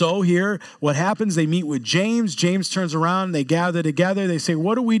 So here, what happens, they meet with James. James turns around, they gather together. They say,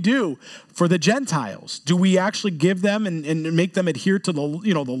 what do we do for the Gentiles? Do we actually give them and make them adhere to the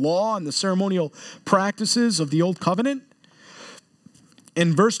law and the ceremonial practices of the old covenant?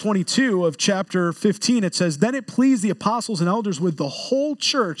 In verse 22 of chapter 15, it says, then it pleased the apostles and elders with the whole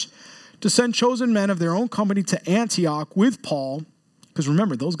church to send chosen men of their own company to Antioch with Paul. Because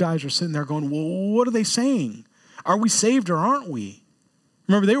remember, those guys are sitting there going, well, what are they saying? Are we saved or aren't we?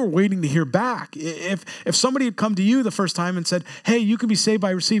 Remember, they were waiting to hear back. If somebody had come to you the first time and said, hey, you can be saved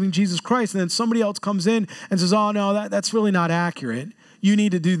by receiving Jesus Christ, and then somebody else comes in and says, oh, no, that's really not accurate. You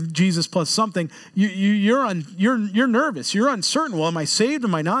need to do Jesus plus something. You're nervous. You're uncertain. Well, am I saved?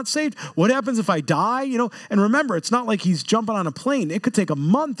 Am I not saved? What happens if I die? And remember, it's not like he's jumping on a plane. It could take a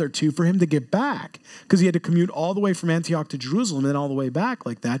month or two for him to get back because he had to commute all the way from Antioch to Jerusalem and then all the way back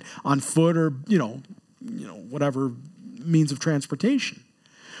like that on foot or, whatever means of transportation.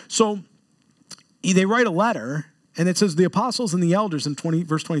 So they write a letter, and it says, the apostles and the elders in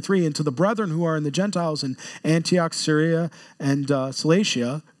verse 23, and to the brethren who are in the Gentiles in Antioch, Syria, and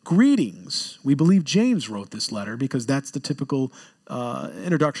Cilicia, greetings. We believe James wrote this letter because that's the typical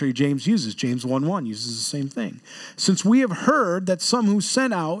introductory James uses. James 1:1 uses the same thing. Since we have heard that some who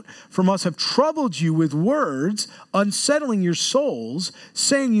sent out from us have troubled you with words, unsettling your souls,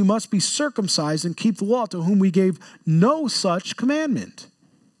 saying you must be circumcised and keep the law, to whom we gave no such commandment.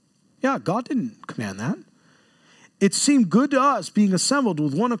 Yeah, God didn't command that. It seemed good to us, being assembled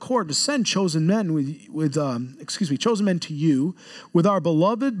with one accord, to send chosen men chosen men to you with our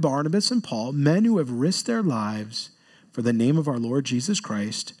beloved Barnabas and Paul, men who have risked their lives for the name of our Lord Jesus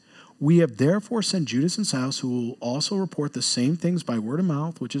Christ. We have therefore sent Judas and Silas, who will also report the same things by word of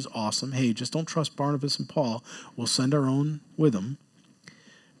mouth, which is awesome. Hey, just don't trust Barnabas and Paul. We'll send our own with them.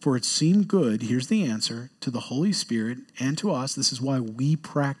 For it seemed good, here's the answer, to the Holy Spirit and to us. This is why we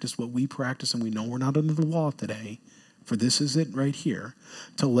practice what we practice, and we know we're not under the law today. For this is it right here.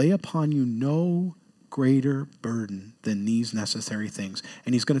 To lay upon you no greater burden than these necessary things.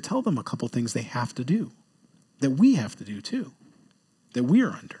 And he's going to tell them a couple things they have to do, that we have to do too, that we're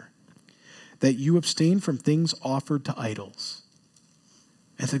under. That you abstain from things offered to idols.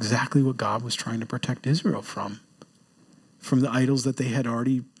 That's exactly what God was trying to protect Israel from the idols that they had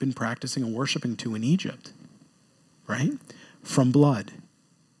already been practicing and worshiping to in Egypt, right? From blood.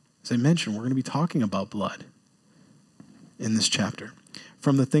 As I mentioned, we're going to be talking about blood in this chapter.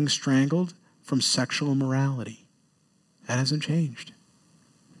 From the things strangled, from sexual immorality. That hasn't changed.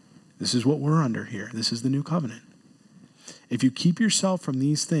 This is what we're under here. This is the new covenant. If you keep yourself from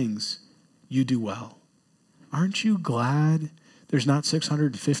these things, you do well. Aren't you glad there's not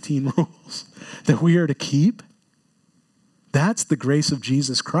 615 rules that we are to keep? That's the grace of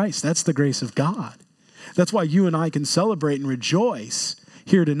Jesus Christ. That's the grace of God. That's why you and I can celebrate and rejoice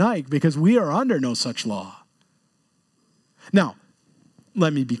here tonight, because we are under no such law. Now,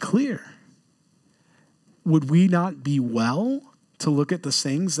 let me be clear. Would we not be well to look at the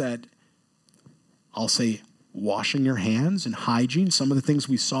things that, I'll say, washing your hands and hygiene, some of the things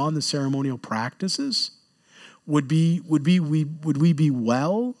we saw in the ceremonial practices? Would we be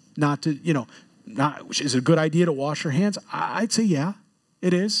well not to, is it a good idea to wash your hands? I'd say, yeah,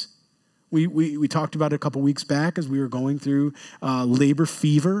 it is. We talked about it a couple weeks back as we were going through labor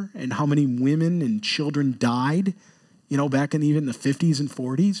fever and how many women and children died, back in even the 50s and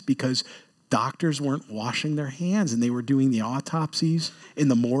 40s because doctors weren't washing their hands and they were doing the autopsies in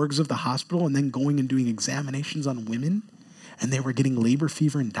the morgues of the hospital and then going and doing examinations on women and they were getting labor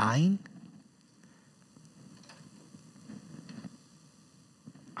fever and dying.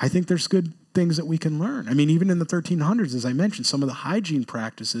 I think there's good things that we can learn. I mean, even in the 1300s, as I mentioned, some of the hygiene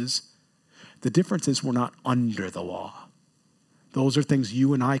practices, the difference is we're not under the law. Those are things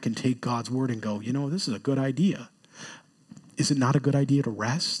you and I can take God's word and go, this is a good idea. Is it not a good idea to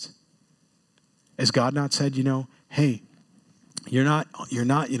rest? Has God not said, hey, you're not,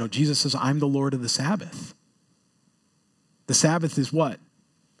 Jesus says, I'm the Lord of the Sabbath. The Sabbath is what?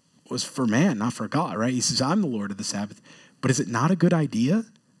 Was for man, not for God, right? He says, I'm the Lord of the Sabbath. But is it not a good idea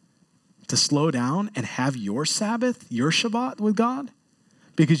to slow down and have your Sabbath, your Shabbat with God?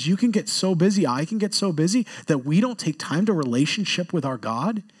 Because you can get so busy, I can get so busy that we don't take time to relationship with our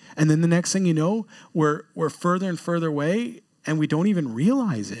God. And then the next thing you know, we're further and further away and we don't even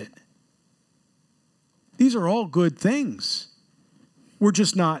realize it. These are all good things. We're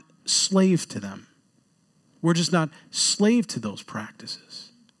just not slave to them. We're just not slave to those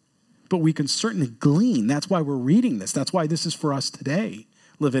practices. But we can certainly glean. That's why we're reading this. That's why this is for us today.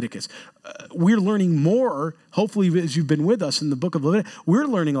 Leviticus. We're learning more, hopefully, as you've been with us in the book of Leviticus. We're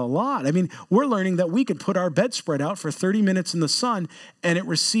learning a lot. I mean, we're learning that we could put our bedspread out for 30 minutes in the sun and it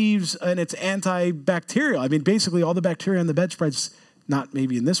receives, and it's antibacterial. I mean, basically all the bacteria on the bedspread's not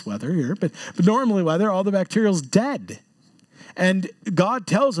maybe in this weather here, but normally weather, all the bacterial's dead. And God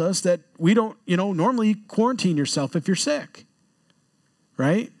tells us that we don't, normally quarantine yourself if you're sick,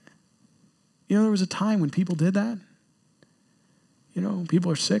 right? There was a time when people did that.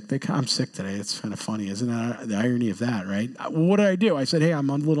 People are sick. I'm sick today. It's kind of funny, isn't that the irony of that, right? Well, what did I do? I said, hey, I'm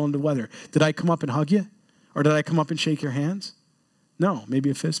a little under the weather. Did I come up and hug you? Or did I come up and shake your hands? No, maybe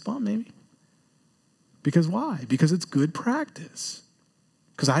a fist bump, maybe. Because why? Because it's good practice.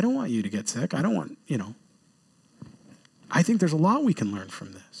 Because I don't want you to get sick. I don't want, I think there's a lot we can learn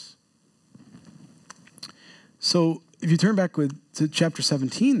from this. So if you turn back to chapter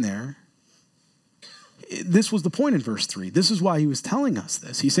 17 there, this was the point in verse 3. This is why he was telling us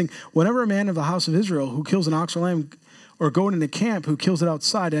this. He's saying, whenever a man of the house of Israel who kills an ox or lamb or goat in a camp who kills it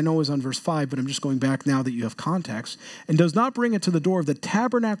outside, I know it was on verse 5, but I'm just going back now that you have context, and does not bring it to the door of the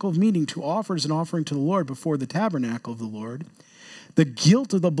tabernacle of meeting to offer as an offering to the Lord before the tabernacle of the Lord, the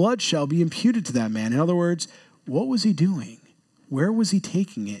guilt of the blood shall be imputed to that man. In other words, what was he doing? Where was he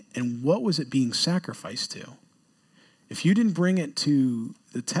taking it? And what was it being sacrificed to? If you didn't bring it to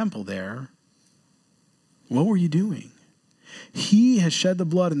the temple there, what were you doing? He has shed the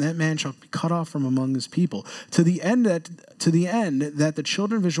blood, and that man shall be cut off from among his people, to the end that the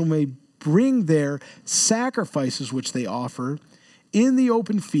children of Israel may bring their sacrifices which they offer in the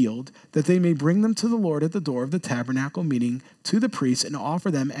open field, that they may bring them to the Lord at the door of the tabernacle meeting to the priest, and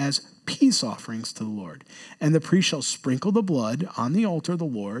offer them as peace offerings to the Lord. And the priest shall sprinkle the blood on the altar of the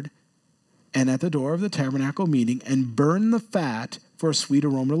Lord and at the door of the tabernacle meeting, and burn the fat for a sweet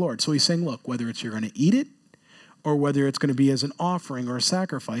aroma to the Lord. So he's saying, look, whether it's you're going to eat it, or whether it's going to be as an offering or a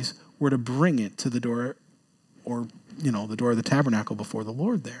sacrifice, we're to bring it to the door, or, the door of the tabernacle before the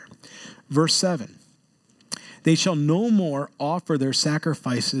Lord there. Verse 7, they shall no more offer their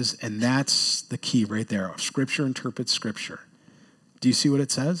sacrifices, and that's the key right there. Scripture interprets Scripture. Do you see what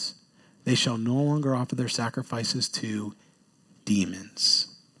it says? They shall no longer offer their sacrifices to demons.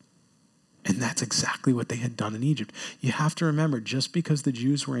 And that's exactly what they had done in Egypt. You have to remember, just because the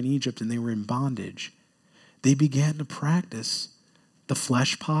Jews were in Egypt and they were in bondage, they began to practice the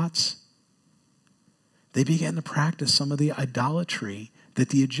flesh pots. They began to practice some of the idolatry that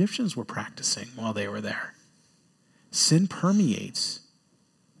the Egyptians were practicing while they were there. Sin permeates.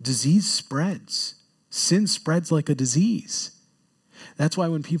 Disease spreads. Sin spreads like a disease. That's why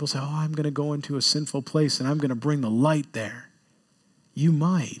when people say, I'm going to go into a sinful place and I'm going to bring the light there, you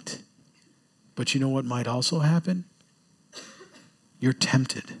might. But you know what might also happen? You're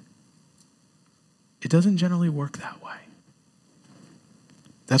tempted. It doesn't generally work that way.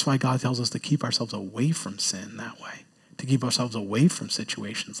 That's why God tells us to keep ourselves away from sin that way, to keep ourselves away from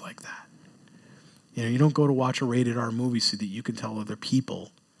situations like that. You don't go to watch a rated R movie so that you can tell other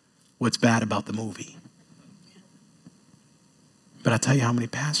people what's bad about the movie. But I'll tell you how many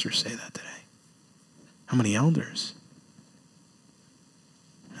pastors say that today. How many elders?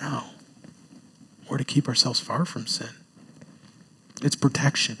 No. We're to keep ourselves far from sin. It's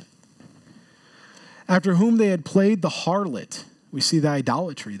protection. After whom they had played the harlot. We see the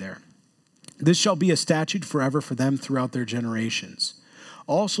idolatry there. This shall be a statute forever for them throughout their generations.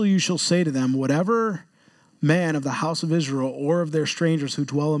 Also you shall say to them, whatever man of the house of Israel or of their strangers who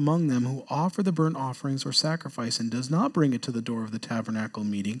dwell among them, who offer the burnt offerings or sacrifice and does not bring it to the door of the tabernacle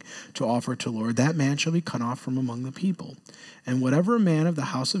meeting to offer it to the Lord, that man shall be cut off from among the people. And whatever man of the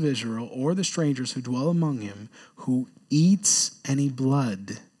house of Israel or the strangers who dwell among him, who eats any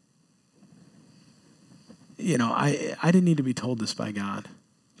blood. I didn't need to be told this by God.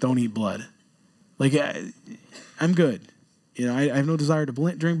 Don't eat blood. I'm good. I have no desire to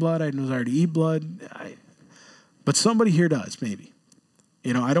drink blood. I have no desire to eat blood. But somebody here does, maybe.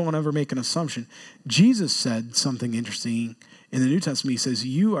 I don't want to ever make an assumption. Jesus said something interesting in the New Testament. He says,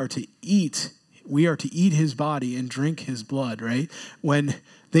 we are to eat his body and drink his blood, right? When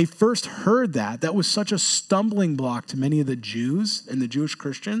they first heard that was such a stumbling block to many of the Jews and the Jewish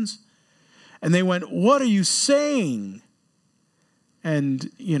Christians. And they went, what are you saying? And,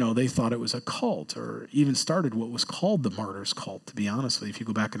 they thought it was a cult, or even started what was called the martyrs cult, to be honest with you, if you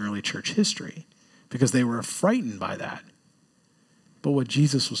go back in early church history, because they were frightened by that. But what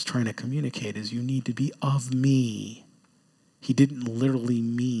Jesus was trying to communicate is you need to be of me. He didn't literally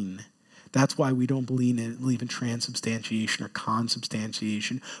mean. That's why we don't believe in transubstantiation or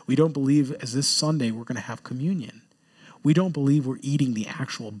consubstantiation. We don't believe, as this Sunday, we're going to have communion. We don't believe we're eating the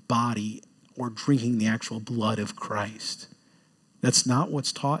actual body or drinking the actual blood of Christ. That's not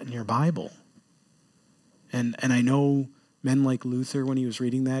what's taught in your Bible. And I know men like Luther, when he was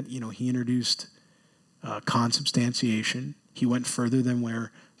reading that, he introduced consubstantiation. He went further than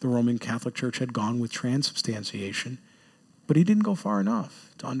where the Roman Catholic Church had gone with transubstantiation. But he didn't go far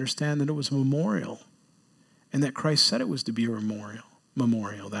enough to understand that it was a memorial and that Christ said it was to be a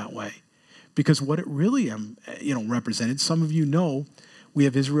memorial that way. Because what it really represented, some of you know, we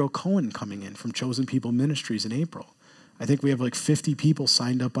have Israel Cohen coming in from Chosen People Ministries in April. I think we have like 50 people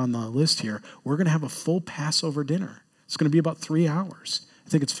signed up on the list here. We're going to have a full Passover dinner. It's going to be about 3 hours. I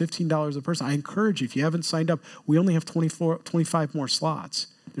think it's $15 a person. I encourage you, if you haven't signed up, we only have 25 more slots.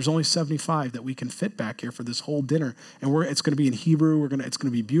 There's only 75 that we can fit back here for this whole dinner. And it's going to be in Hebrew. It's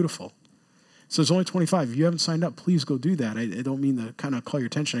going to be beautiful. So there's only 25. If you haven't signed up, please go do that. I don't mean to kind of call your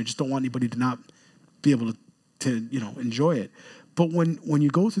attention. I just don't want anybody to not be able to enjoy it. But when you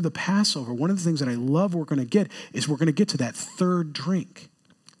go through the Passover, one of the things that I love we're going to get to that third drink,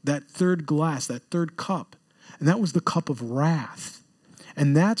 that third glass, that third cup. And that was the cup of wrath.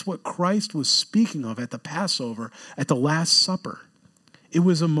 And that's what Christ was speaking of at the Passover, at the Last Supper. It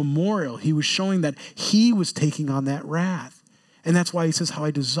was a memorial. He was showing that he was taking on that wrath. And that's why he says, how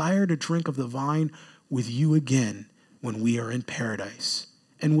I desire to drink of the vine with you again when we are in paradise.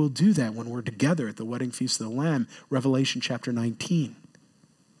 And we'll do that when we're together at the wedding feast of the Lamb, Revelation chapter 19.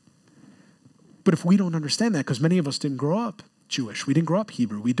 But if we don't understand that, because many of us didn't grow up Jewish, we didn't grow up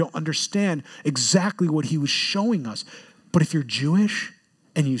Hebrew, we don't understand exactly what he was showing us. But if you're Jewish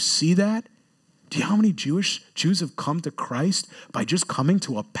and you see that, do you know how many Jews have come to Christ by just coming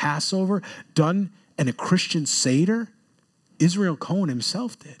to a Passover done in a Christian Seder? Israel Cohen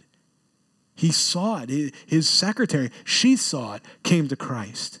himself did. He saw it. His secretary, she saw it, came to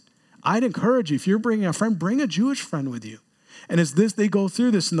Christ. I'd encourage you, if you're bringing a friend, bring a Jewish friend with you. And as they go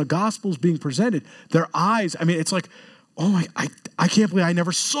through this and the gospel's being presented, their eyes, it's like, oh I can't believe I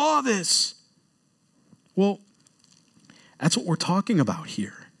never saw this. Well, that's what we're talking about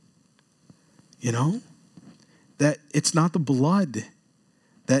here. That it's not the blood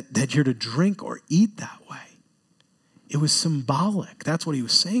that you're to drink or eat that way. It was symbolic. That's what he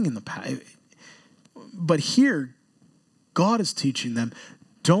was saying in the past. But here, God is teaching them,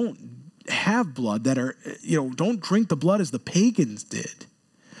 don't have blood don't drink the blood as the pagans did.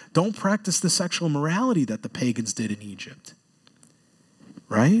 Don't practice the sexual immorality that the pagans did in Egypt.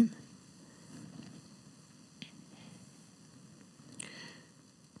 Right?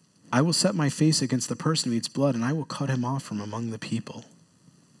 I will set my face against the person who eats blood, and I will cut him off from among the people.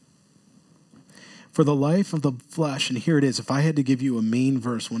 For the life of the flesh, and here it is, if I had to give you a main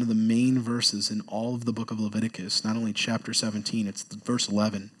verse, one of the main verses in all of the book of Leviticus, not only chapter 17, it's verse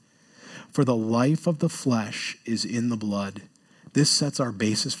 11. For the life of the flesh is in the blood. This sets our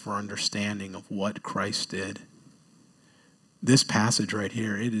basis for understanding of what Christ did. This passage right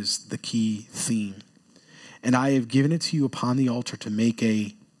here, it is the key theme. And I have given it to you upon the altar to make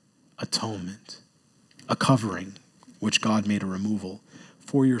a atonement, a covering, which God made a removal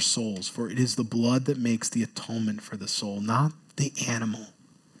for your souls. For it is the blood that makes the atonement for the soul, not the animal.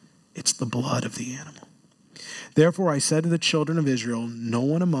 It's the blood of the animal. Therefore I said to the children of Israel, no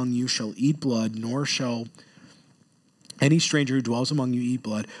one among you shall eat blood, nor shall any stranger who dwells among you eat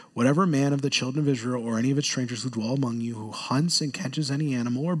blood. Whatever man of the children of Israel or any of its strangers who dwell among you who hunts and catches any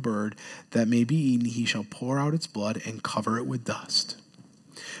animal or bird that may be eaten, he shall pour out its blood and cover it with dust.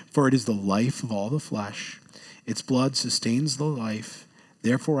 For it is the life of all the flesh. Its blood sustains the life.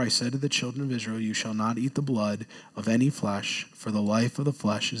 Therefore I said to the children of Israel, you shall not eat the blood of any flesh, for the life of the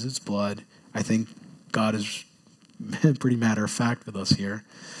flesh is its blood. I think God is pretty matter of fact with us here.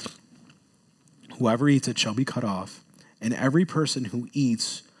 Whoever eats it shall be cut off. And every person who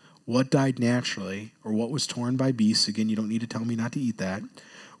eats what died naturally or what was torn by beasts, again, you don't need to tell me not to eat that,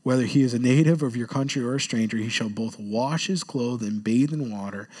 whether he is a native of your country or a stranger, he shall both wash his clothes and bathe in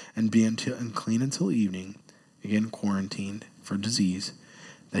water and be unclean until evening, again, quarantined for disease,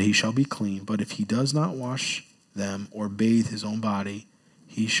 that he shall be clean. But if he does not wash them or bathe his own body,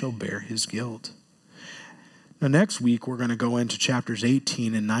 he shall bear his guilt. Now, next week, we're going to go into chapters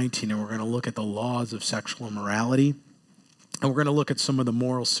 18 and 19, and we're going to look at the laws of sexual immorality, and we're going to look at some of the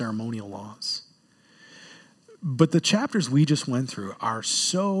moral ceremonial laws. But the chapters we just went through are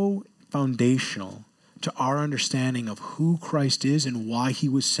so foundational to our understanding of who Christ is and why he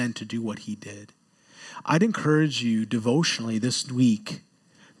was sent to do what he did. I'd encourage you devotionally this week,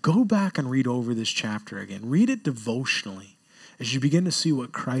 go back and read over this chapter again. Read it devotionally as you begin to see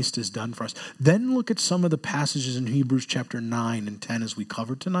what Christ has done for us. Then look at some of the passages in Hebrews chapter 9 and 10 as we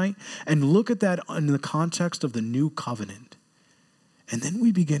covered tonight, and look at that in the context of the new covenant. And then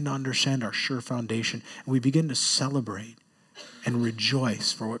we begin to understand our sure foundation, and we begin to celebrate and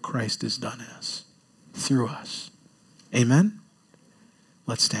rejoice for what Christ has done in us, through us. Amen?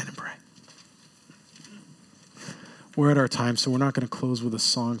 Let's stand and pray. We're at our time, so we're not going to close with a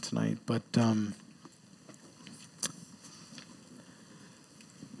song tonight, but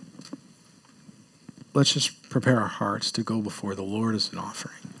let's just prepare our hearts to go before the Lord as an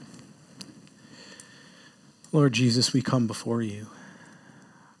offering. Lord Jesus, we come before you.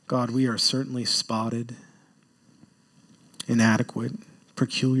 God, we are certainly spotted, inadequate,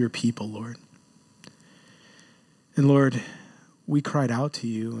 peculiar people, Lord. And Lord, we cried out to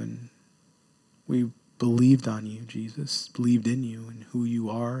you and we believed on you, Jesus, believed in you and who you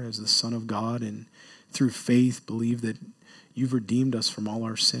are as the Son of God, and through faith believed that you've redeemed us from all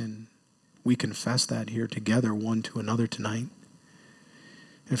our sin. We confess that here together, one to another tonight.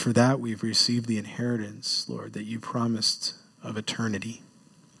 And for that, we've received the inheritance, Lord, that you promised of eternity.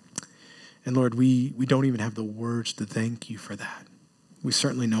 And Lord, we don't even have the words to thank you for that. We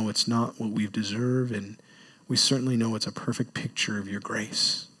certainly know it's not what we've deserved, and we certainly know it's a perfect picture of your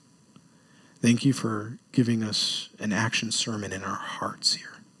grace. Thank you for giving us an action sermon in our hearts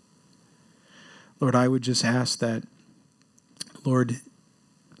here. Lord, I would just ask that, Lord,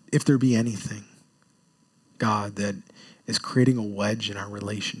 if there be anything, God, that is creating a wedge in our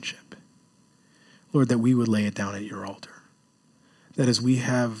relationship, Lord, that we would lay it down at your altar. That as we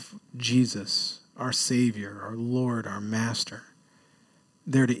have Jesus, our Savior, our Lord, our Master,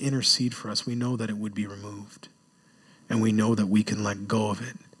 there to intercede for us, we know that it would be removed. And we know that we can let go of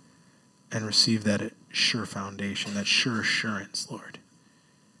it and receive that sure foundation, that sure assurance, Lord,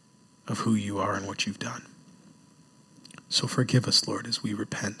 of who you are and what you've done. So forgive us, Lord, as we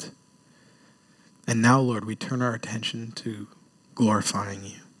repent. And now, Lord, we turn our attention to glorifying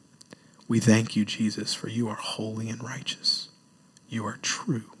you. We thank you, Jesus, for you are holy and righteous. You are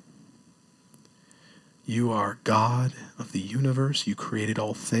true. You are God of the universe. You created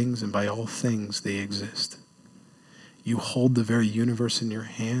all things, and by all things they exist. You hold the very universe in your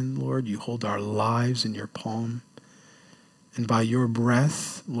hand, Lord. You hold our lives in your palm. And by your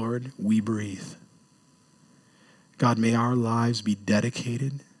breath, Lord, we breathe. God, may our lives be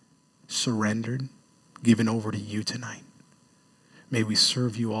dedicated, surrendered, given over to you tonight. May we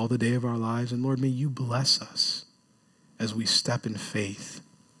serve you all the day of our lives. And Lord, may you bless us as we step in faith.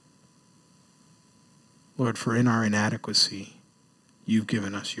 Lord, for in our inadequacy, you've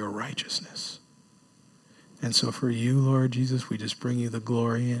given us your righteousness. And so for you, Lord Jesus, we just bring you the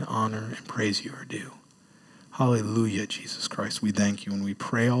glory and honor and praise you are due. Hallelujah, Jesus Christ. We thank you and we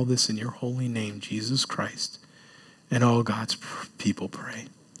pray all this in your holy name, Jesus Christ. And all God's people pray.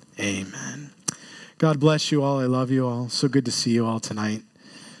 Amen. God bless you all. I love you all. So good to see you all tonight.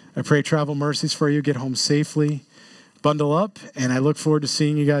 I pray travel mercies for you. Get home safely. Bundle up. And I look forward to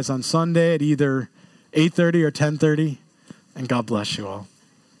seeing you guys on Sunday at either 8:30 or 10:30. And God bless you all.